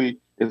specifically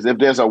is if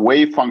there's a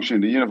wave function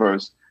in the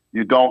universe,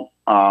 you don't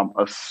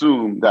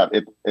assume that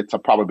it's a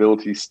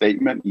probability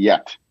statement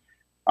yet.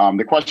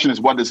 The question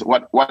is, what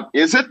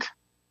is it,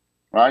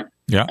 right?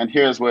 Yeah. And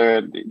here's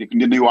where the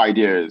new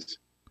idea is.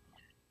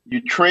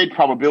 You trade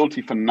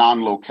probability for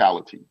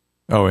non-locality.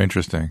 Oh,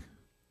 interesting.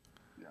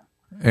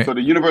 Yeah. So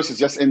the universe is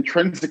just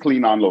intrinsically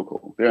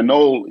non-local. There are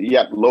no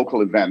yet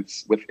local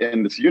events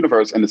within this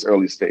universe in its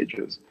early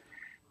stages.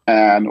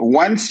 And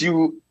once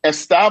you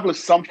establish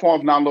some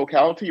form of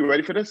non-locality, you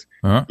ready for this?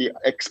 The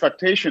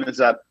expectation is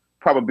that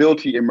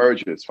probability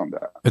emerges from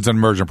that. It's an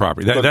emergent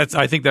property.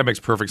 I think that makes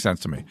perfect sense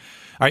to me.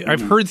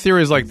 I've heard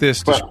theories like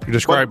this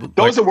described. But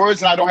those are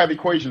words, and I don't have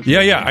equations.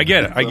 Yeah, I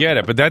get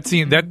it. But that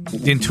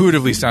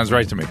intuitively sounds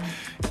right to me.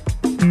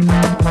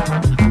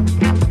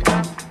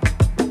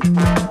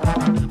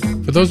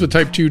 For those with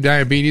type 2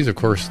 diabetes, of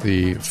course,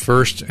 the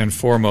first and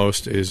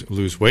foremost is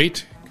lose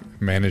weight,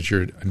 manage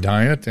your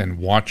diet, and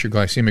watch your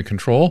glycemic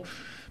control.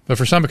 But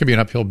for some, it can be an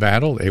uphill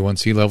battle.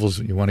 A1C levels,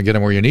 you want to get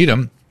them where you need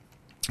them.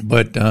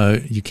 But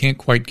you can't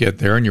quite get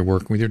there, and you're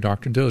working with your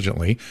doctor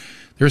diligently.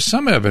 There's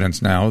some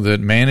evidence now that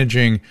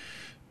managing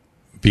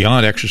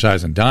beyond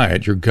exercise and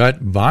diet, your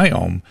gut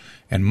biome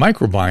and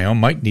microbiome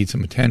might need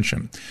some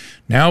attention.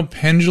 Now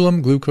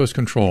pendulum glucose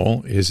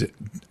control is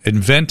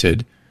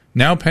invented.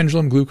 Now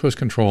pendulum glucose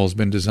control has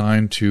been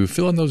designed to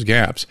fill in those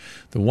gaps.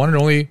 The one and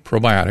only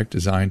probiotic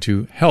designed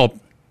to help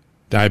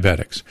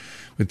diabetics.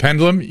 With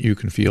Pendulum, you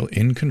can feel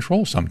in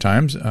control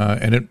sometimes,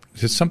 and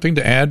it's something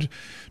to add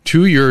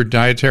to your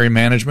dietary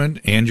management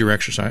and your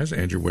exercise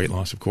and your weight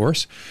loss, of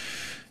course.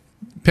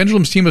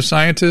 Pendulum's team of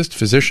scientists,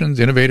 physicians,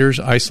 innovators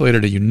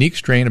isolated a unique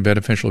strain of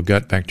beneficial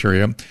gut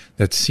bacteria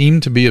that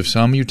seemed to be of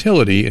some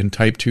utility in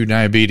type 2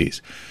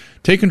 diabetes.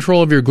 Take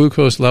control of your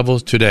glucose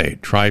levels today.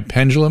 Try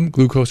Pendulum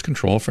Glucose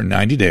Control for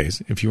 90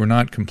 days. If you are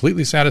not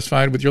completely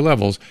satisfied with your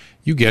levels,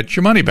 you get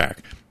your money back.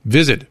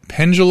 Visit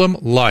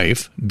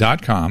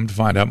pendulumlife.com to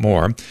find out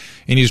more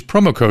and use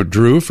promo code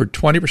DREW for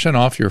 20%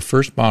 off your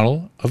first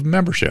bottle of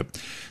membership.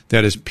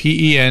 That is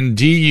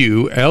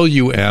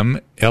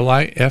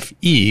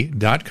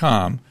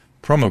pendulumlife.com,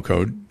 promo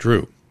code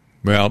DREW.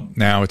 Well,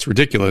 now it's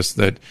ridiculous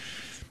that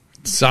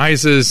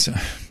sizes,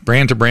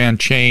 brand to brand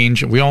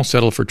change. We all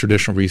settle for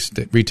traditional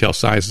retail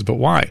sizes, but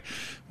why?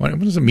 What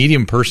does a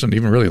medium person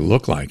even really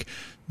look like?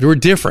 We're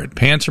different.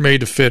 Pants are made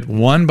to fit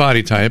one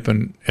body type,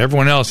 and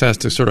everyone else has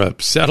to sort of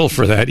settle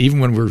for that, even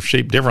when we're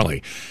shaped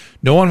differently.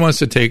 No one wants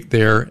to take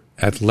their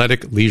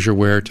athletic leisure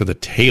wear to the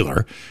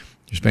tailor.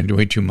 You're spending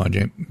way too much.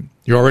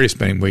 You're already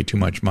spending way too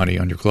much money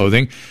on your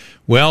clothing.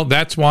 Well,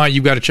 that's why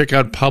you've got to check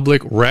out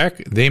Public Rec.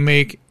 They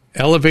make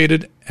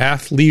elevated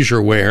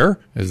athleisure wear,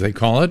 as they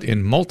call it,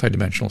 in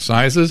multidimensional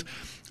sizes.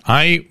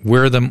 I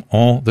wear them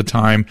all the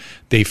time.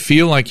 They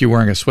feel like you're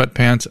wearing a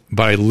sweatpants,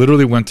 but I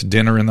literally went to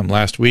dinner in them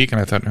last week, and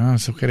I thought, oh,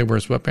 it's okay to wear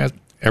sweatpants.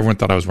 Everyone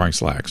thought I was wearing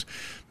slacks.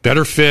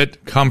 Better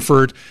fit,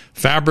 comfort,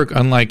 fabric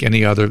unlike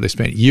any other. They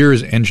spent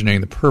years engineering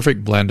the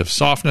perfect blend of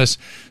softness,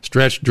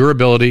 stretch,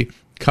 durability,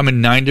 come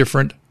in 9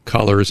 different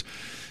colors,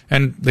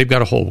 and they've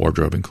got a whole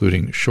wardrobe,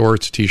 including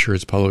shorts,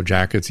 T-shirts, polo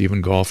jackets,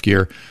 even golf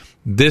gear.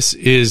 This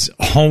is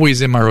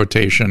always in my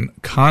rotation.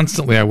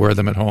 Constantly I wear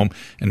them at home,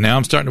 and now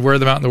I'm starting to wear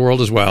them out in the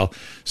world as well.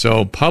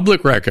 So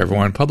Public Rec,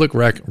 everyone. Public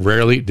Rec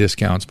rarely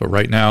discounts, but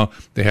right now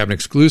they have an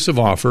exclusive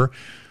offer.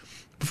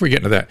 Before we get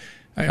into that,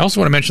 I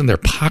also want to mention their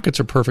pockets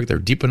are perfect. They're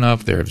deep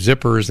enough. They have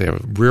zippers. They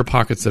have rear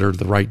pockets that are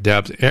the right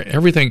depth.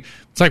 Everything.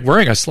 It's like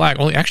wearing a slack,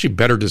 only actually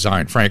better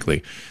designed,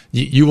 frankly.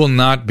 You will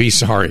not be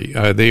sorry.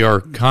 They are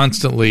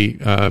constantly,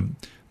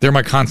 they're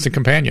my constant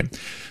companion.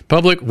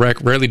 Public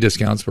Rec rarely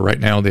discounts, but right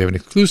now they have an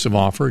exclusive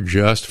offer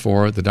just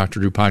for the Dr.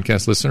 Drew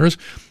podcast listeners.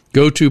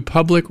 Go to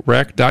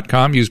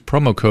publicrec.com, use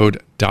promo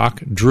code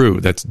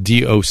DocDrew, that's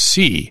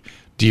DOCDREW,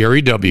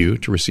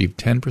 to receive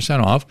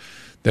 10% off.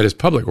 That is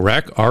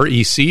publicrec,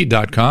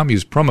 REC.com,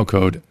 use promo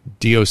code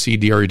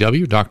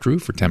DOCDREW,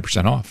 DocDrew, for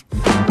 10% off.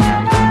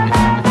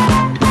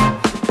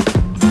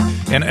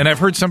 And I've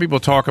heard some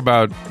people talk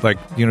about, like,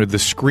 the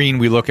screen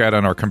we look at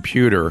on our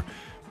computer,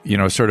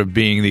 sort of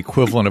being the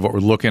equivalent of what we're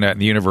looking at in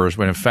the universe,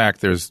 when in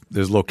fact there's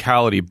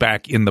locality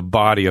back in the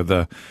body of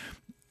the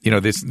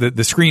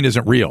screen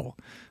isn't real.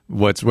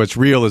 What's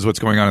real is what's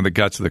going on in the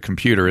guts of the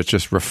computer. It's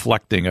just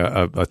reflecting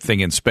a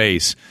thing in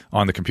space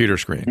on the computer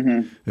screen.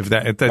 Mm-hmm. If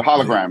that a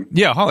hologram.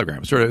 Yeah,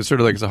 hologram. Sort of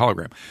like it's a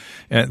hologram.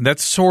 And that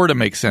sort of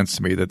makes sense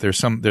to me, that there's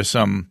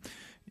some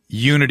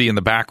unity in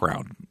the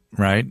background,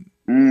 right?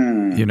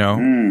 And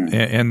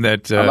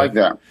that I like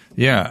that.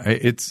 Yeah,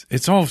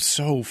 it's all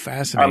so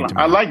fascinating to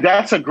me. I like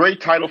that's a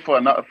great title for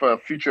a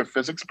future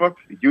physics book,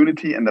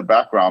 Unity in the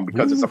Background,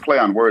 because it's a play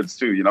on words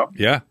too,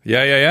 Yeah.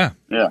 I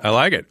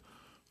like it.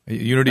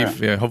 Unity.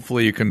 Yeah,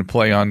 hopefully you can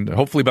play on.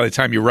 Hopefully by the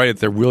time you write it,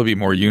 there will be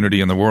more unity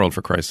in the world.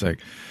 For Christ's sake.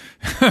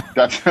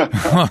 That's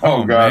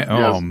oh God! Man.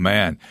 Yes. Oh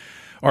man!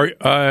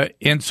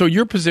 And so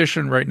your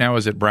position right now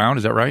is at Brown.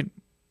 Is that right?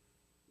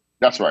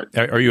 That's right.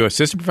 Are you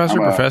assistant professor,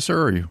 professor,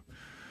 or are you?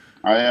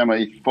 I am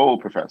a full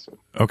professor.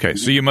 Okay,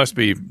 so you must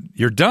be.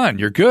 You're done.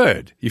 You're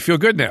good. You feel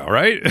good now,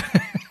 right?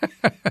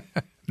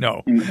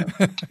 No.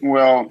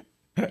 Well,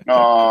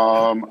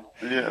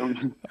 yeah.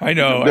 I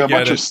know. There are a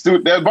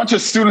bunch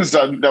of students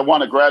that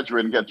want to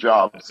graduate and get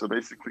jobs. So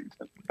basically,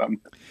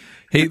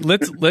 hey,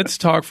 let's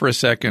talk for a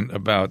second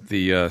about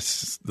the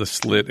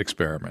slit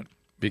experiment,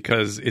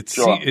 because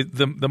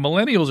the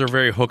millennials are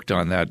very hooked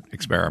on that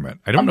experiment.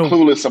 I'm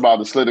clueless about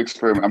the slit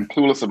experiment. I'm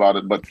clueless about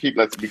it, but we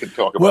can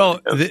talk about it. Well,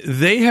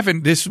 they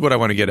haven't. This is what I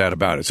want to get at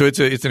about it. So it's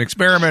an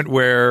experiment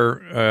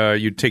where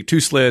you take 2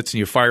 slits and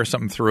you fire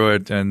something through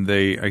it, and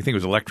I think it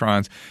was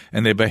electrons,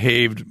 and they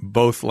behaved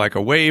both like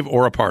a wave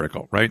or a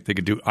particle, right? They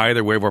could do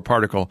either wave or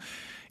particle.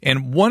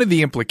 And one of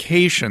the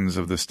implications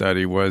of the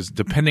study was,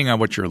 depending on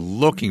what you're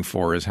looking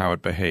for, is how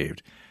it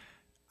behaved.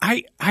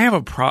 I have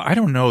I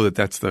don't know that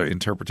that's the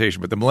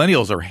interpretation, but the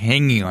millennials are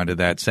hanging onto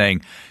that,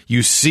 saying,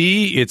 you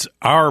see, it's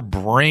our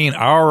brain,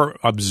 our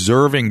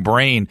observing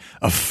brain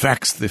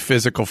affects the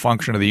physical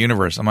function of the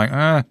universe. I'm like,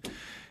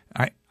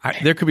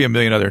 there could be a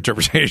million other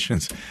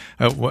interpretations.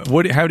 How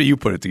do you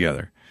put it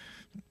together?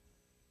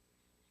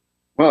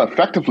 Well,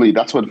 effectively,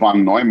 that's what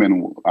von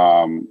Neumann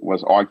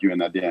was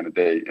arguing at the end of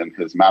the day in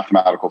his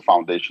Mathematical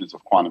Foundations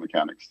of Quantum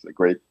Mechanics, the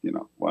great,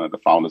 one of the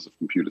founders of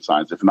computer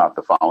science, if not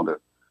the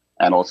founder,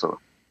 and also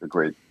the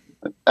great.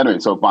 Anyway,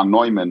 so von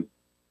Neumann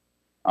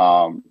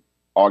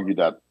argued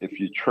that if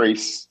you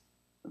trace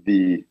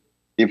the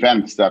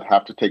events that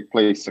have to take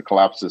place to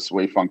collapse this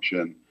wave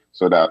function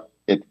so that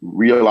it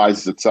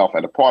realizes itself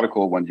at a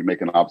particle when you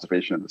make an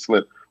observation of the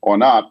slit or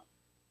not,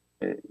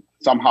 it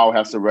somehow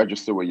has to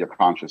register with your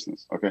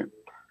consciousness. Okay.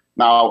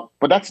 Now,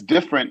 but that's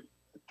different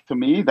to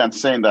me than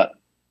saying that.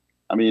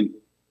 I mean,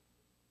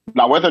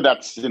 now whether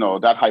that's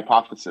that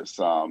hypothesis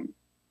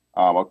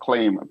or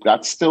claim,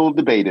 that's still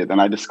debated,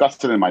 and I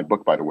discussed it in my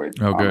book, by the way,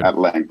 at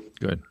length.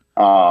 Good.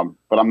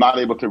 But I'm not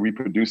able to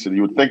reproduce it.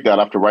 You would think that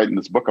after writing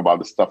this book about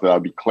this stuff that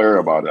I'd be clear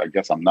about it. I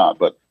guess I'm not.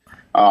 But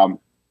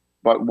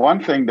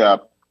one thing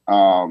that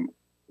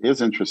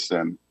is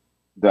interesting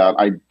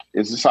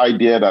is this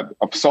idea that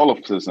of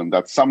solipsism,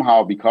 that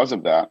somehow because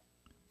of that,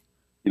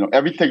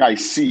 everything I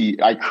see,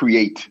 I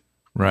create.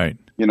 Right.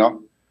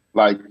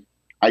 Like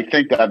I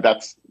think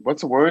that's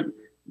what's the word?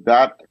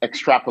 That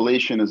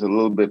extrapolation is a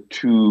little bit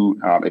too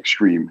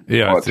extreme.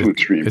 Yeah, too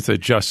extreme. It's a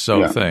just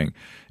so thing,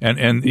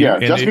 and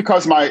just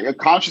because my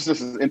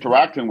consciousness is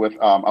interacting with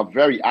a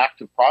very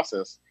active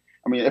process.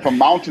 I mean, if a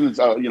mountain is,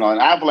 an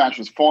avalanche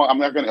is falling, I'm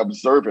not going to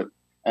observe it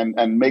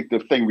and make the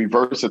thing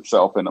reverse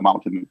itself, and the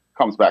mountain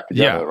comes back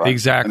together. Yeah, right?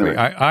 Exactly.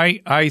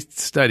 Anyway. I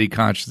study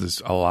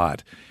consciousness a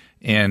lot,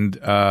 and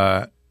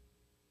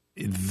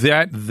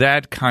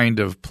that kind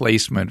of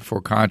placement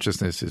for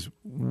consciousness is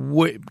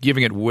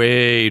giving it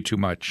way too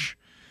much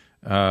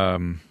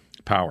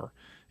power.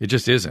 It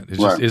just isn't. It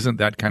just isn't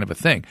that kind of a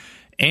thing.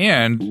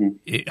 And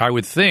I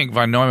would think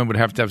von Neumann would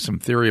have to have some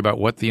theory about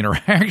what the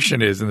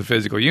interaction is in the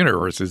physical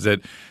universe. Is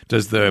it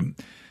a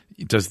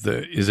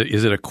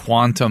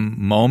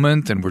quantum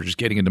moment, and we're just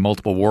getting into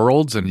multiple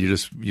worlds, and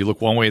you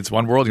look one way, it's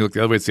one world, you look the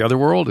other way, it's the other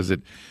world? Is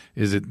it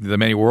the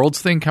many worlds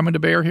thing coming to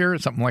bear here,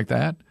 something like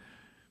that?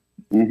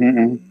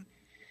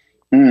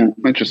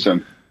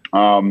 Interesting.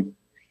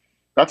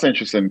 That's an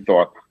interesting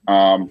thought.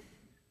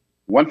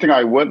 One thing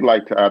I would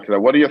like to add to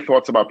that: what are your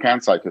thoughts about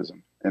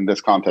panpsychism in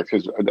this context?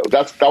 Because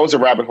that was a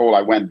rabbit hole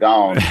I went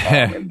down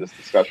in this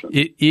discussion.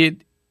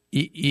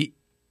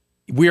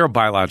 We are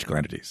biological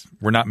entities.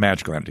 We're not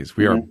magical entities.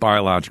 We are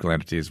biological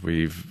entities.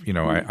 We've,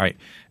 I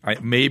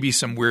maybe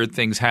some weird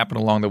things happen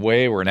along the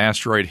way where an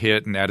asteroid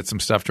hit and added some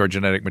stuff to our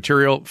genetic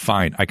material.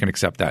 Fine, I can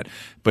accept that.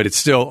 But it's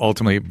still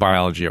ultimately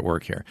biology at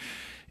work here.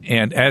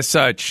 And as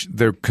such,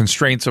 the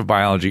constraints of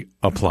biology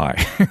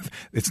apply.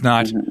 It's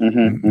not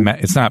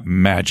it's not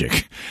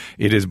magic.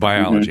 It is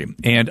biology.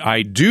 And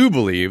I do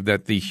believe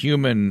that the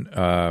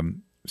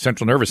human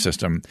central nervous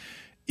system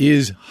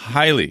is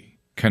highly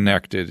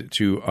connected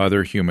to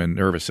other human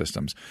nervous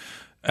systems.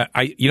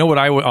 You know what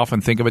I would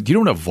often think about? Do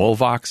you know what a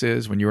Volvox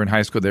is? When you were in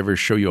high school, did they ever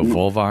show you a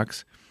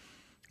Volvox?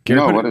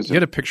 What is it?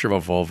 Get a picture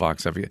of a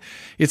Volvox.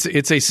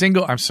 It's a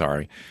single. I'm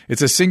sorry.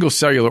 It's a single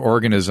cellular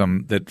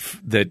organism that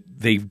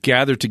they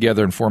gather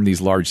together and form these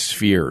large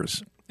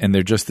spheres, and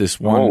they're just this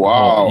one. Oh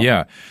wow!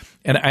 Yeah,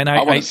 and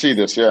I want to see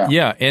this. Yeah,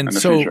 yeah, and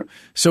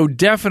so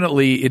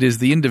definitely it is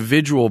the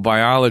individual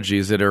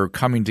biologies that are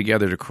coming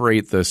together to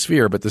create the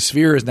sphere, but the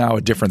sphere is now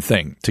a different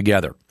thing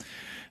together.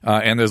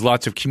 And there's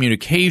lots of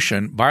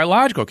communication,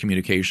 biological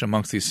communication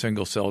amongst these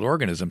single-celled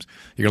organisms.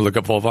 You're going to look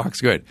up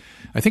Volvox? Good.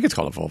 I think it's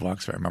called a Volvox,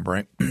 if I remember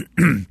right.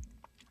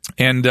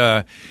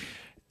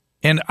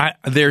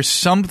 There's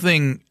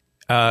something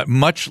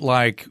much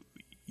like,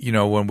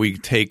 when we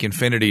take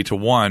infinity to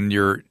one,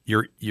 there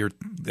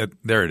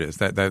it is,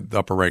 that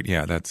upper right.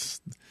 Yeah, that's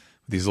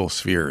these little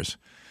spheres.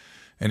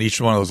 And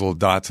each one of those little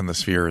dots on the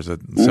sphere is a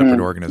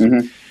separate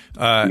organism.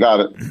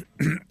 Got it.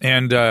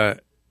 And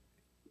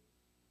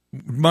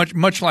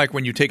much like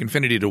when you take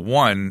infinity to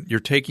one, you're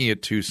taking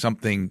it to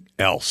something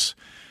else.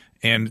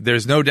 And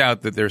there's no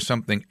doubt that there's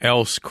something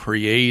else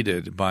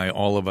created by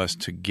all of us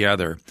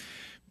together.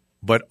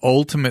 But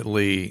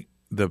ultimately,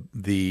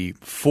 the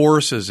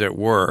forces at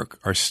work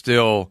are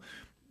still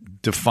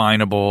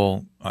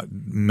definable,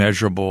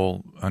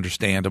 measurable,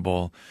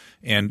 understandable.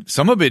 And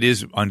some of it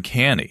is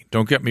uncanny.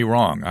 Don't get me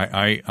wrong.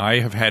 I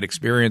have had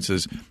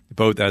experiences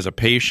both as a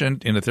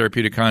patient in a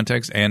therapeutic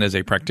context and as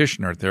a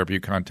practitioner in a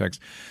therapeutic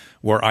context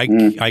where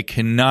I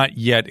cannot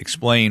yet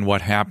explain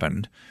what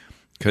happened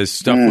because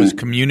stuff was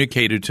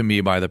communicated to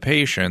me by the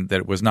patient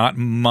that was not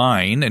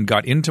mine and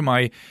got into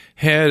my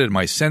head and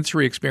my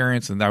sensory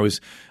experience. And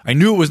I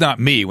knew it was not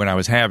me when I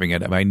was having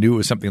it. I knew it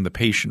was something the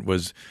patient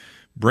was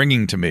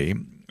bringing to me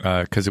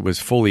because it was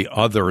fully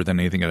other than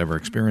anything I'd ever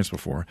experienced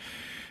before.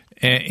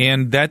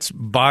 And that's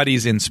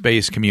bodies in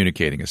space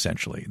communicating,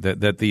 essentially.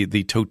 That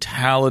the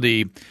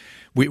totality,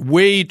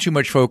 way too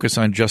much focus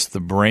on just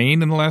the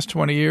brain in the last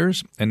 20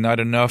 years, and not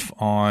enough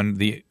on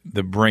the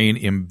brain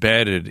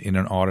embedded in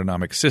an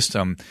autonomic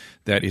system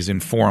that is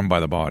informed by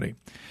the body.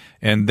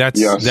 And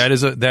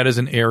that is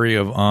an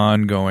area of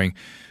ongoing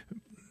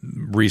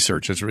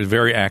research. It's a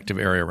very active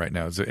area right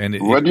now.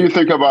 What do you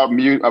think about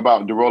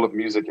the role of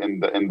music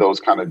in those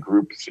kind of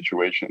group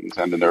situations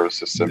and the nervous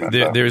system?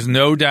 There's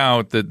no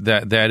doubt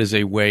that is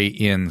a way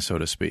in, so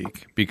to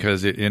speak,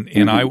 because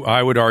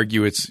I would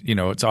argue it's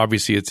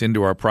obviously it's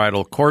into our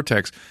parietal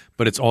cortex,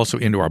 but it's also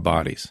into our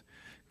bodies.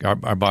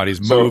 Our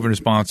bodies move in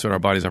response to it. Our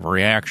bodies have a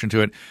reaction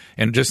to it.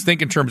 And just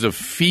think in terms of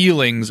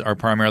feelings are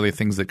primarily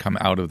things that come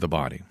out of the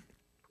body.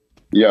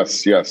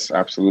 Yes,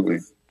 absolutely.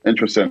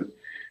 Interesting.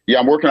 Yeah,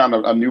 I'm working on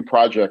a new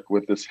project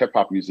with this hip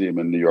hop museum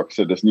in New York.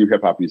 So this new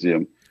hip hop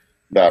museum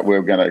that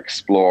we're going to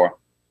explore.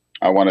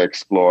 I want to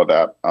explore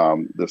that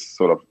this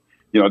sort of,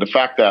 the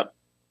fact that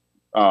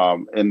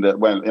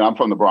when I'm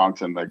from the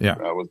Bronx and I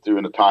was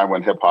during the time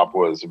when hip hop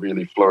was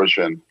really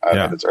flourishing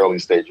in its early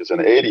stages in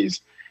the 80s,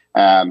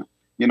 and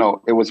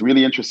it was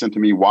really interesting to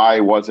me.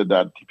 Why was it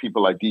that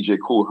people like DJ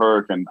Kool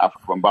Herc and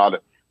Afrika Bambaataa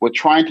were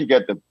trying to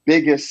get the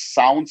biggest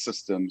sound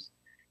systems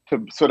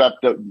so that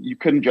you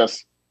couldn't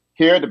just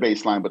hear the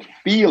bass line, but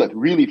feel it,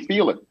 really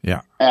feel it.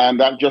 Yeah. And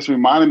that just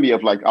reminded me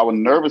of like our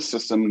nervous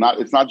system.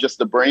 It's not just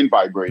the brain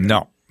vibrating.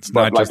 No, it's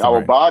but not just like our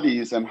brain.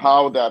 bodies and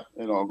how that,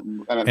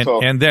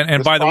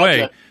 And by the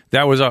way,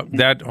 that was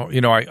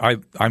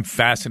I'm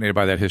fascinated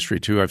by that history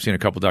too. I've seen a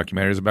couple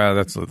documentaries about it.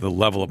 That's the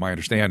level of my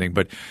understanding.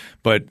 But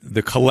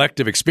the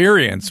collective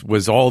experience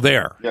was all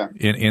there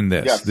in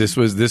this.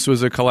 Yes. This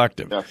was a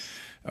collective. Yes.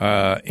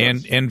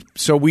 And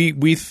so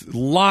we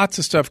lots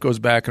of stuff goes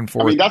back and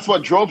forth. I mean, that's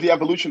what drove the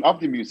evolution of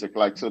the music.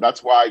 Like, so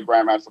that's why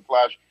Grandmaster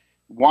Flash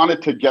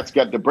wanted to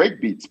get the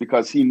break beats,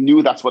 because he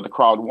knew that's what the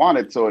crowd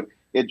wanted. So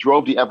it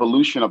drove the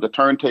evolution of the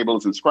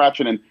turntables and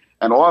scratching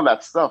and all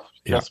that stuff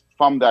just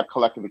from that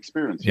collective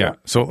experience. Yeah.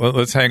 So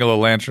let's hang a little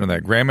lantern on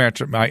that.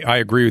 Grandmaster, I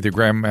agree with you.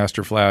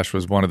 Grandmaster Flash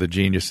was one of the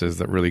geniuses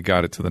that really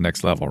got it to the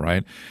next level,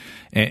 right?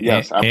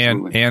 Yes,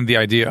 absolutely. And the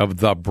idea of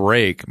the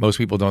break, most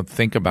people don't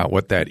think about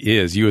what that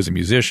is. You as a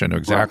musician know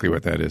exactly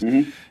what that is.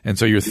 Mm-hmm. And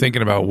so you're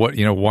thinking about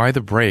why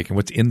the break and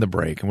what's in the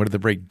break and what did the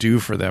break do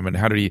for them and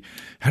how did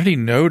he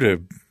know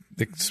to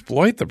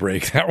exploit the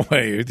break that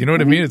way? You know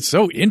what I mean? It's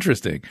so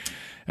interesting.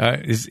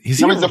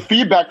 It's a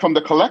feedback from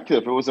the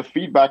collective. It was a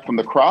feedback from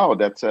the crowd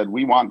that said,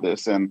 we want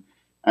this. And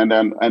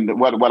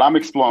what I'm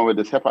exploring with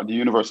this hip hop, the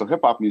Universal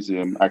Hip Hop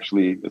Museum,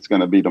 actually, it's going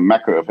to be the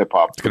mecca of hip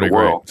hop for the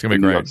world. It's going to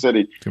be great. New York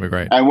City. It's going to be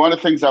great. And one of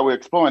the things that we're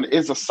exploring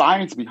is the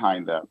science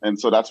behind that. And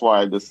so that's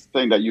why this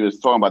thing that you were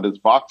talking about, this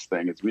Vox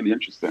thing, is really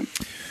interesting.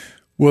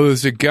 Well,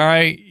 there's a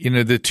guy,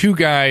 the two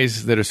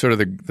guys that are sort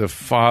of the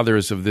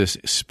fathers of this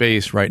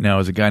space right now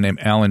is a guy named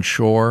Alan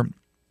Shore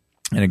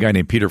and a guy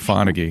named Peter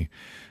Fonagy.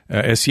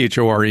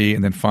 Schore,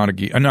 and then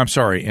Fonagy. No, I'm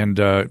sorry, and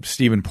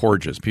Stephen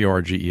Porges,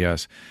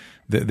 Porges.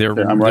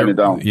 I'm writing it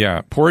down.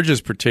 Yeah,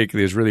 Porges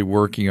particularly is really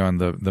working on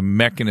the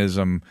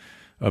mechanism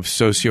of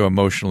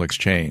socio-emotional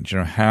exchange,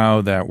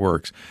 how that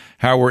works,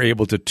 how we're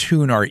able to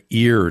tune our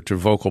ear to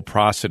vocal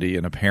prosody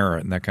in a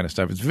parent and that kind of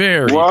stuff. It's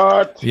very...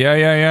 What?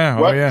 Yeah.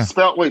 What? Oh, yeah.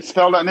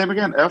 Spell that name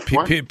again.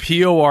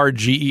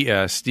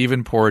 Porges,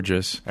 Stephen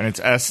Porges. And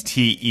it's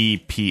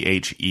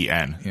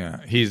Stephen.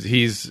 Yeah,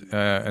 he's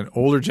an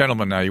older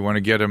gentleman now. You want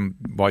to get him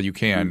while you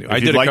can.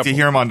 If you'd like to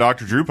hear him on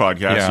Dr. Drew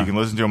podcast, you can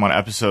listen to him on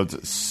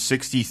episodes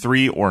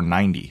 63 or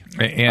 90.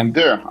 And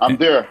I'm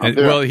there.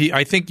 Well,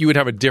 I think you would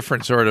have a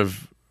different sort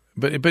of...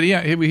 But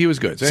yeah, he was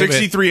good.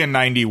 63 and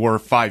 90 were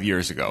 5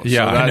 years ago.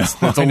 Yeah, so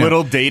that's a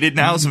little dated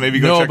now. So maybe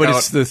go check out. No, but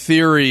it's the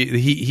theory.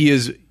 He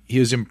has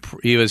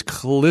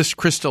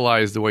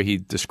crystallized the way he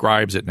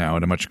describes it now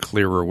in a much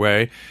clearer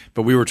way.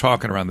 But we were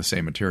talking around the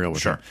same material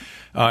with him.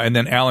 And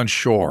then Alan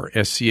Shore,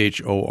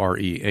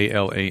 Schore,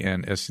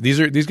 Alans.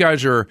 These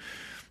guys are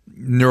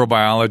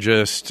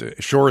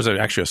neurobiologists. Shore is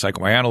actually a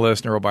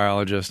psychoanalyst,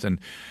 neurobiologist, and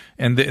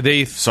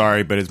they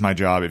sorry, but it's my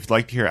job. If you'd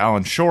like to hear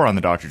Alan Shore on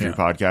the Dr. Drew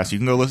podcast, you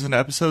can go listen to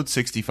episode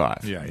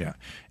 65. Yeah.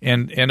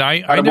 And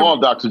I got them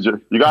all, Dr.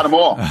 Drew. You got them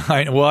all.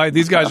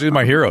 These guys are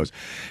my heroes.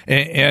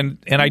 And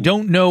I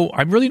don't know.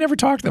 I've really never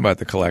talked about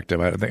the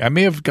collective. I don't think I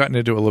may have gotten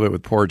into it a little bit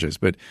with Porges,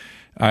 but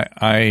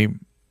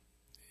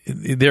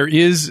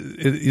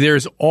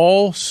there's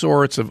all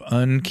sorts of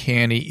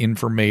uncanny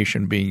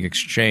information being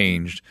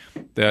exchanged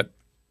that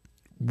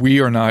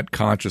we are not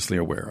consciously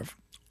aware of.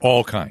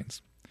 All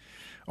kinds.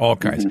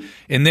 Mm-hmm.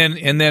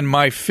 And then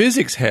my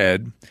physics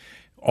head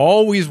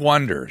always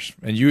wonders,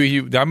 and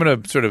I'm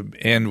going to sort of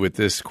end with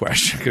this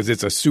question because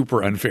it's a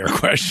super unfair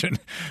question,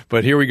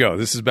 but here we go.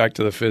 This is back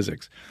to the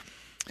physics.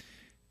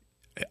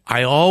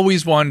 I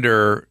always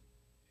wonder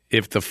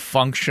if the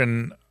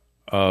function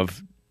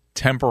of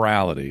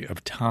temporality,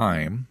 of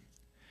time,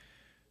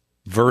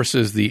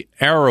 versus the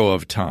arrow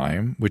of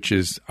time, which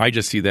is, I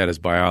just see that as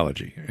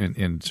biology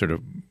in sort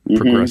of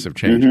progressive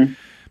change. Mm-hmm.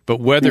 But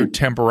whether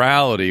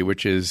temporality,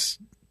 which is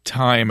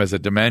time as a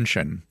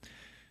dimension,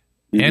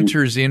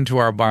 enters into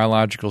our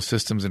biological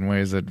systems in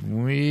ways that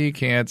we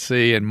can't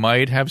see and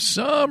might have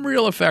some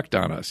real effect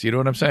on us. You know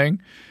what I'm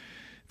saying?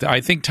 I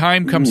think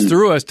time comes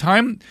through us.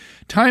 Time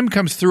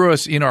comes through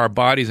us in our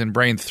bodies and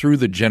brain through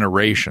the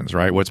generations,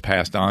 right? What's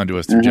passed on to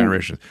us through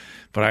generations.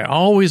 But I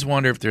always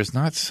wonder if there's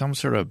not some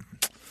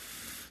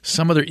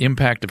other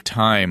impact of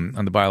time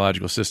on the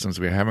biological systems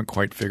we haven't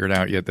quite figured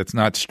out yet that's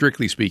not,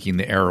 strictly speaking,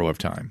 the arrow of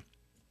time.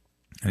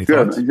 Any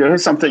thoughts?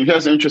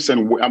 Here's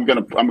interesting. I'm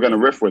gonna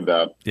riff with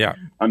that. Yeah.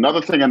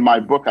 Another thing in my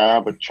book, I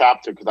have a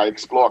chapter because I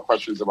explore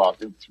questions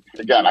about.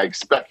 Again, I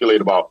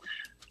speculate about.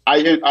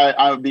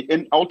 I'm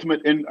the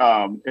ultimate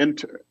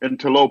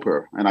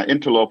interloper, and I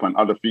interlope in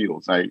other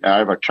fields. I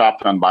have a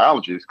chapter on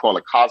biology. It's called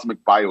a cosmic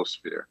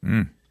biosphere,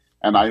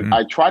 and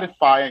I try to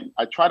find.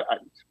 I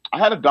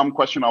had a dumb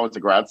question when I was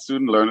a grad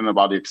student learning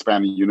about the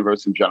expanding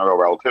universe and general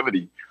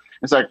relativity.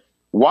 It's like,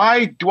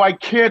 why do I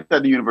care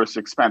that the universe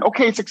expands?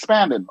 Okay, it's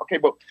expanding. Okay,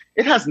 but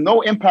it has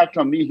no impact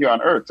on me here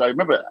on Earth. So I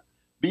remember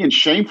being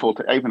shameful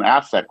to even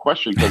ask that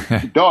question because,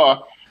 it's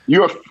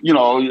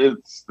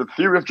the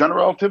theory of general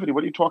relativity.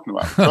 What are you talking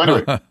about? So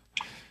anyway,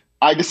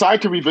 I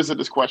decided to revisit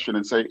this question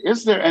and say,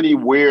 is there any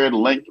weird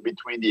link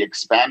between the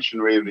expansion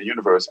rate of the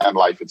universe and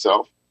life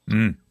itself?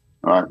 All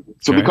right.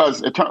 So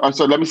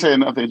so let me say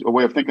a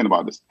way of thinking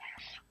about this.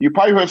 You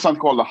probably heard something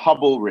called the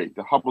Hubble rate,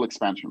 the Hubble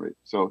expansion rate.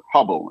 So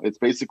Hubble, it's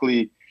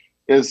basically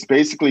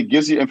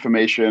gives you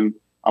information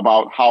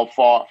about how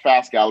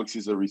fast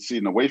galaxies are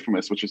receding away from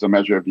us, which is a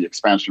measure of the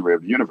expansion rate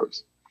of the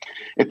universe.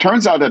 It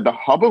turns out that the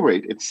Hubble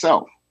rate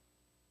itself,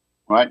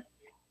 right?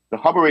 The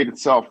Hubble rate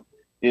itself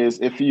is,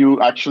 if you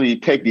actually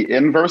take the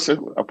inverse,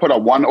 put a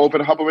 1 over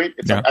the Hubble rate,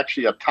 it's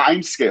actually a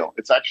time scale.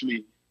 It's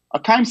actually a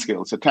time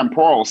scale. It's a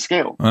temporal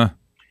scale.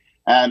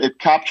 And it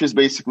captures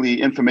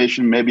basically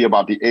information maybe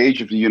about the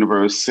age of the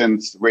universe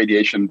since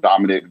radiation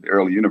dominated the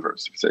early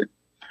universe, you say.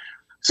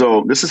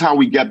 So this is how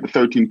we get the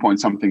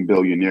 13-point-something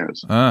billion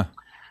years.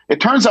 It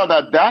turns out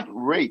that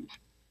rate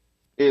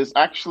is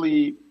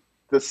actually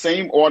the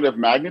same order of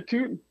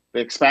magnitude. The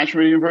expansion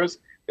rate of the universe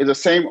is the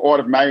same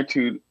order of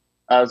magnitude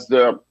as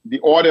the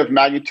order of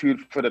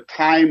magnitude for the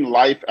time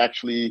life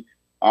actually,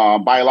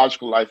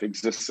 biological life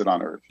existed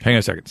on Earth. Hang on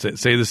a second.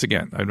 Say this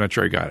again. I'm not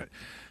sure I got it.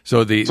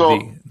 So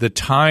the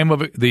time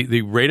of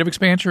the rate of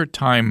expansion or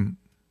time,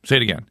 say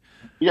it again.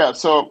 Yeah,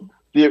 so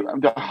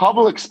the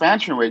Hubble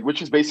expansion rate,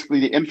 which is basically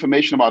the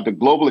information about the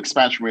global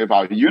expansion rate of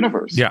our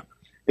universe,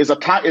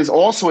 is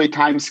also a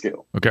time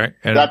scale. Okay.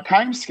 And that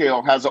time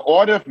scale has an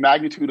order of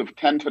magnitude of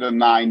 10 to the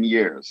 9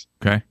 years.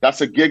 Okay.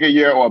 That's a giga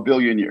year or a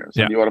billion years,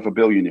 in the order of a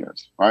billion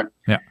years, right?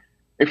 Yeah.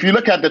 If you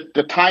look at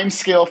the time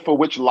scale for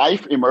which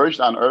life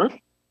emerged on Earth,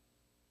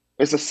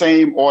 it's the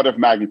same order of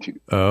magnitude.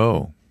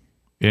 Oh.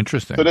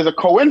 Interesting. So there's a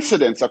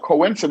coincidence.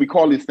 We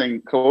call these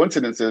things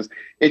coincidences.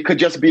 It could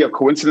just be a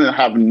coincidence and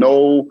have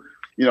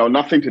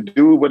nothing to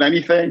do with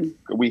anything.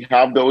 We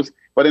have those.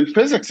 But in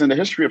physics, in the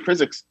history of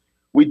physics,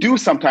 we do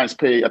sometimes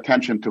pay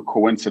attention to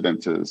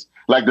coincidences.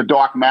 Like the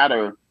dark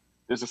matter,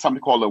 there's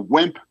something called a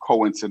WIMP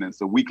coincidence,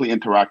 the weakly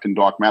interacting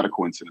dark matter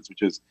coincidence,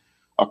 which is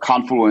a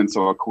confluence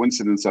or a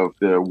coincidence of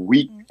the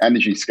weak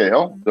energy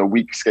scale, the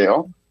weak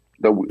scale,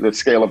 the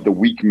scale of the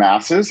weak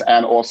masses,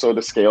 and also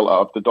the scale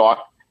of the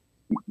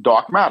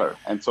dark matter.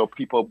 And so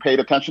people paid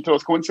attention to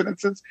those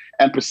coincidences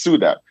and pursue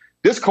that.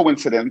 This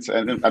coincidence,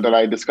 and that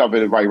I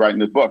discovered right in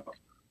the book,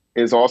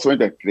 is also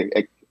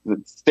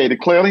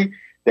stated clearly.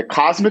 The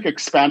cosmic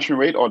expansion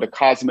rate or the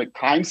cosmic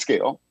time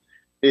scale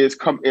is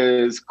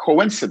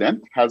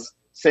coincident, has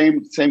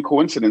same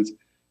coincidence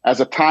as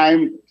a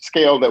time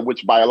scale at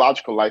which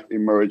biological life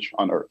emerged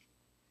on Earth.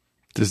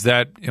 Does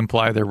that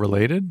imply they're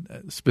related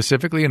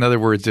specifically? In other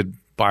words, did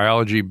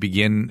biology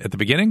begin at the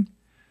beginning?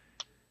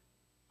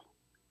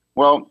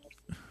 Well,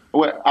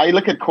 I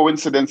look at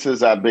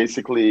coincidences as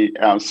basically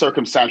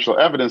circumstantial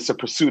evidence to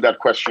pursue that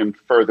question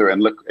further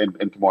and look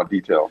into more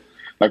detail.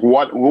 Like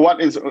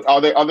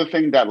are there other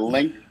things that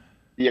link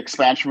the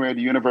expansion rate of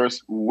the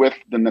universe with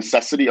the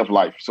necessity of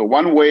life? So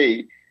one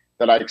way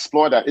that I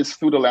explore that is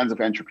through the lens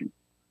of entropy.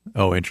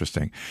 Oh,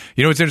 interesting.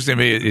 You know, what's interesting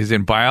to me is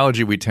in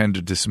biology, we tend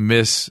to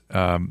dismiss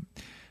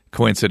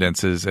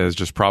coincidences as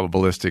just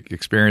probabilistic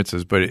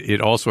experiences, but it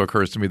also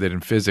occurs to me that in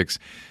physics,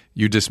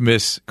 you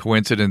dismiss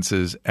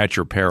coincidences at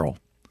your peril.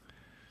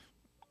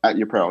 At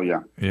your peril,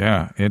 yeah.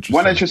 Yeah, interesting.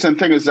 One interesting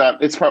thing is that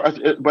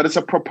it's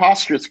a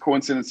preposterous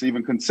coincidence to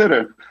even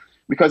consider,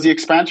 because the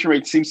expansion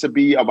rate seems to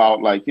be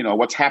about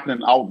what's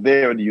happening out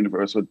there in the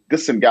universe with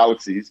distant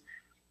galaxies,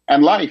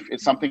 and life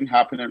is something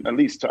happening at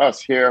least to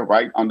us here,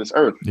 right on this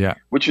Earth,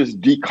 which is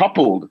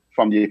decoupled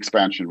from the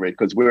expansion rate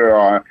because we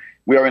are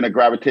in a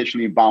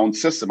gravitationally bound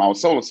system, our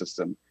solar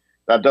system,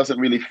 that doesn't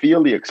really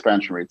feel the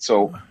expansion rate.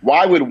 So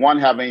why would one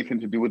have anything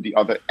to do with the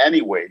other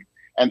anyway?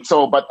 And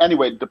so, but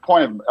anyway, the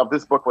point of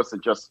this book was to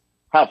just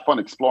have fun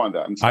exploring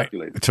that and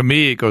speculating. To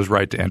me, it goes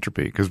right to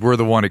entropy because we're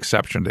the one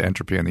exception to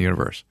entropy in the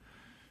universe.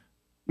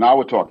 Now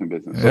we're talking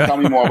business. So tell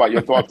me more about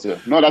your thoughts here.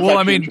 No,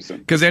 that's interesting.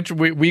 Because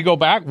we go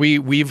back,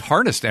 we've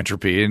harnessed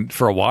entropy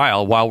for a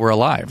while we're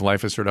alive.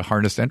 Life has sort of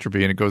harnessed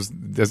entropy, and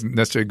doesn't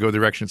necessarily go the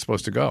direction it's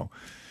supposed to go.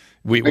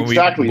 When we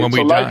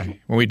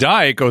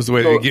die, it goes the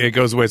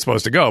way it's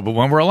supposed to go. But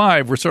when we're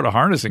alive, we're sort of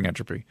harnessing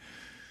entropy.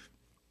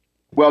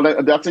 Well,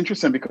 that's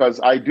interesting because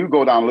I do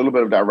go down a little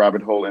bit of that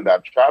rabbit hole in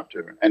that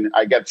chapter, and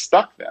I get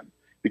stuck then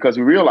because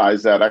we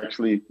realize that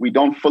actually we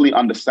don't fully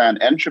understand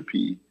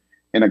entropy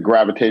in a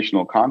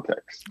gravitational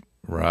context.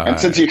 Right. And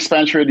since the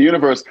expansion rate of the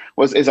universe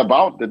is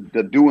about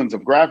the doings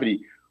of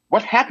gravity,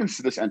 what happens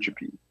to this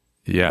entropy?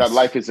 Yes. That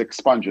life is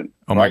expungent.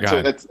 Oh my God.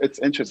 So it's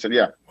interesting.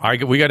 Yeah.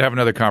 We got to have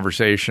another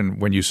conversation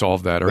when you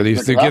solve that, or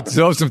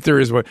those some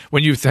theories.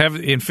 When you have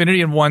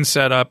infinity in one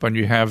setup, and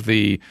you have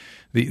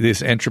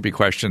this entropy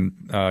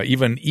question,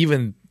 even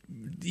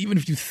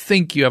if you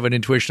think you have an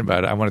intuition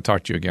about it, I want to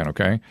talk to you again.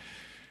 Okay.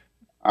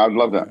 I would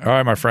love that. All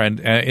right, my friend.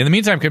 In the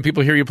meantime, can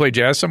people hear you play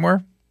jazz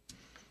somewhere?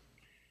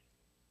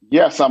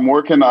 Yes, I'm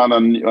working on a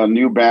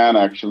new band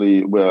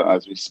actually.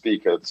 As we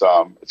speak, it's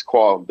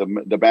called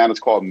the band is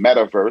called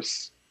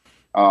Metaverse.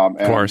 Of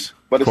course,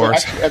 but it's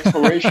an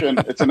exploration.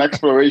 It's an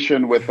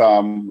exploration with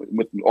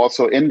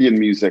also Indian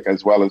music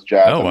as well as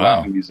jazz and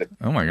Latin music.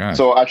 Oh my God!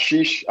 So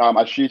Ashish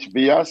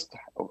Vyas,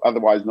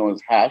 otherwise known as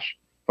Hash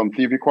from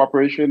Thievery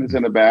Corporation, is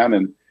in the band,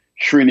 and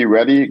Srini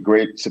Reddy,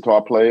 great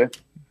sitar player,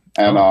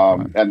 and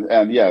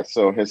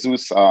so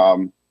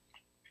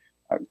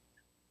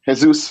Jesus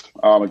Jesus,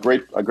 a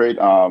great Latin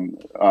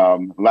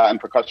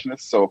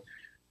percussionist. So,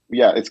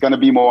 yeah, it's going to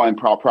be more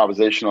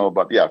improvisational,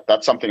 but yeah,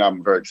 that's something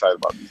I'm very excited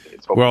about these days.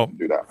 Well,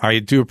 do that. I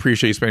do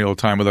appreciate you spending a little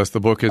time with us. The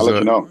book is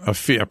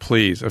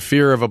A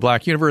Fear of a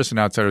Black Universe, An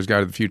Outsider's Guide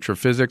to the Future of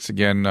Physics.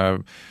 Again,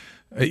 are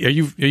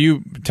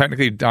you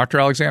technically Dr.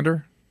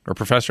 Alexander or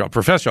Professor?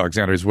 Professor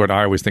Alexander is what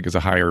I always think is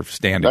a higher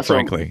standing,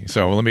 frankly.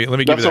 So let me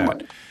give you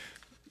that.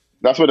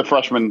 That's what the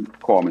freshmen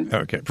call me.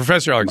 Okay,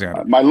 Professor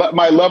Alexander. My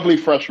lovely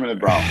freshman at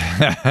Brown.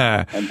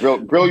 And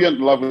brilliant,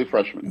 lovely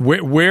freshman.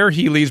 Where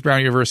he leads Brown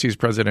University's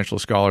Presidential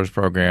Scholars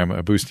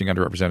Program, boosting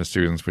underrepresented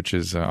students, which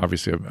is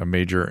obviously a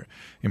major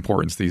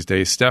importance these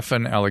days.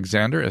 Stephon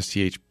Alexander,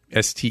 Stephon,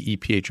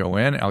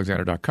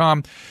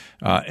 Alexander.com,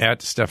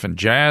 at Stephon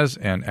Jazz,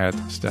 and at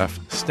Steph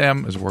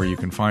STEM is where you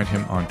can find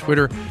him on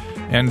Twitter.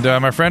 And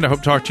my friend, I hope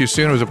to talk to you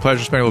soon. It was a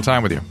pleasure spending a little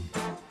time with you.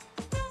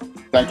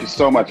 Thank you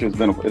so much. It's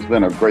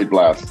been a great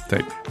blast.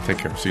 Take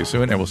care. See you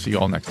soon, and we'll see you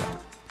all next time.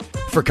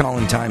 For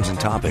calling times and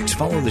topics,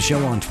 follow the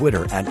show on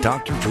Twitter at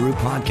Dr. Drew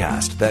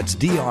Podcast. That's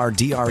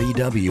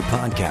DRDREW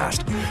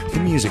Podcast. The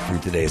music from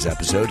today's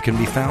episode can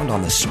be found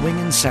on the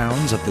swinging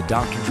sounds of the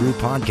Dr. Drew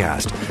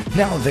Podcast,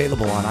 now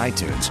available on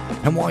iTunes.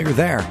 And while you're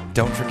there,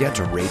 don't forget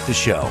to rate the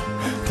show.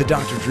 The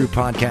Dr. Drew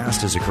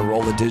Podcast is a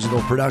Corolla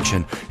Digital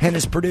production and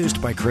is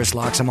produced by Chris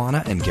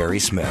Loxamana and Gary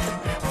Smith.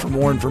 For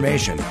more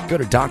information, go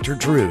to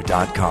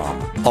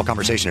drdrew.com. All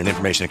conversation and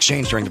information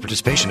exchanged during the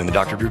participation in the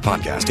Dr. Drew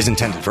Podcast is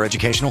intended for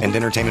educational and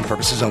entertainment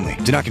purposes only.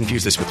 Do not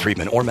confuse this with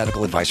treatment or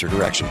medical advice or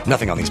direction.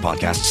 Nothing on these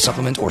podcasts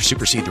supplement or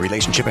supersede the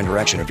relationship and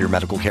direction of your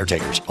medical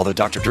caretakers. Although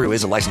Dr. Drew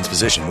is a licensed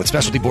physician with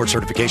specialty board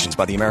certifications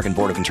by the American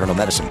Board of Internal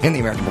Medicine and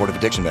the American Board of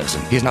Addiction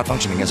Medicine, he is not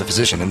functioning as a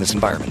physician in this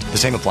environment. The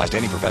same applies to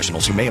any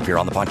professionals who may appear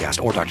on the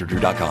podcast or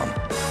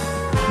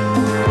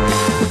drdrew.com.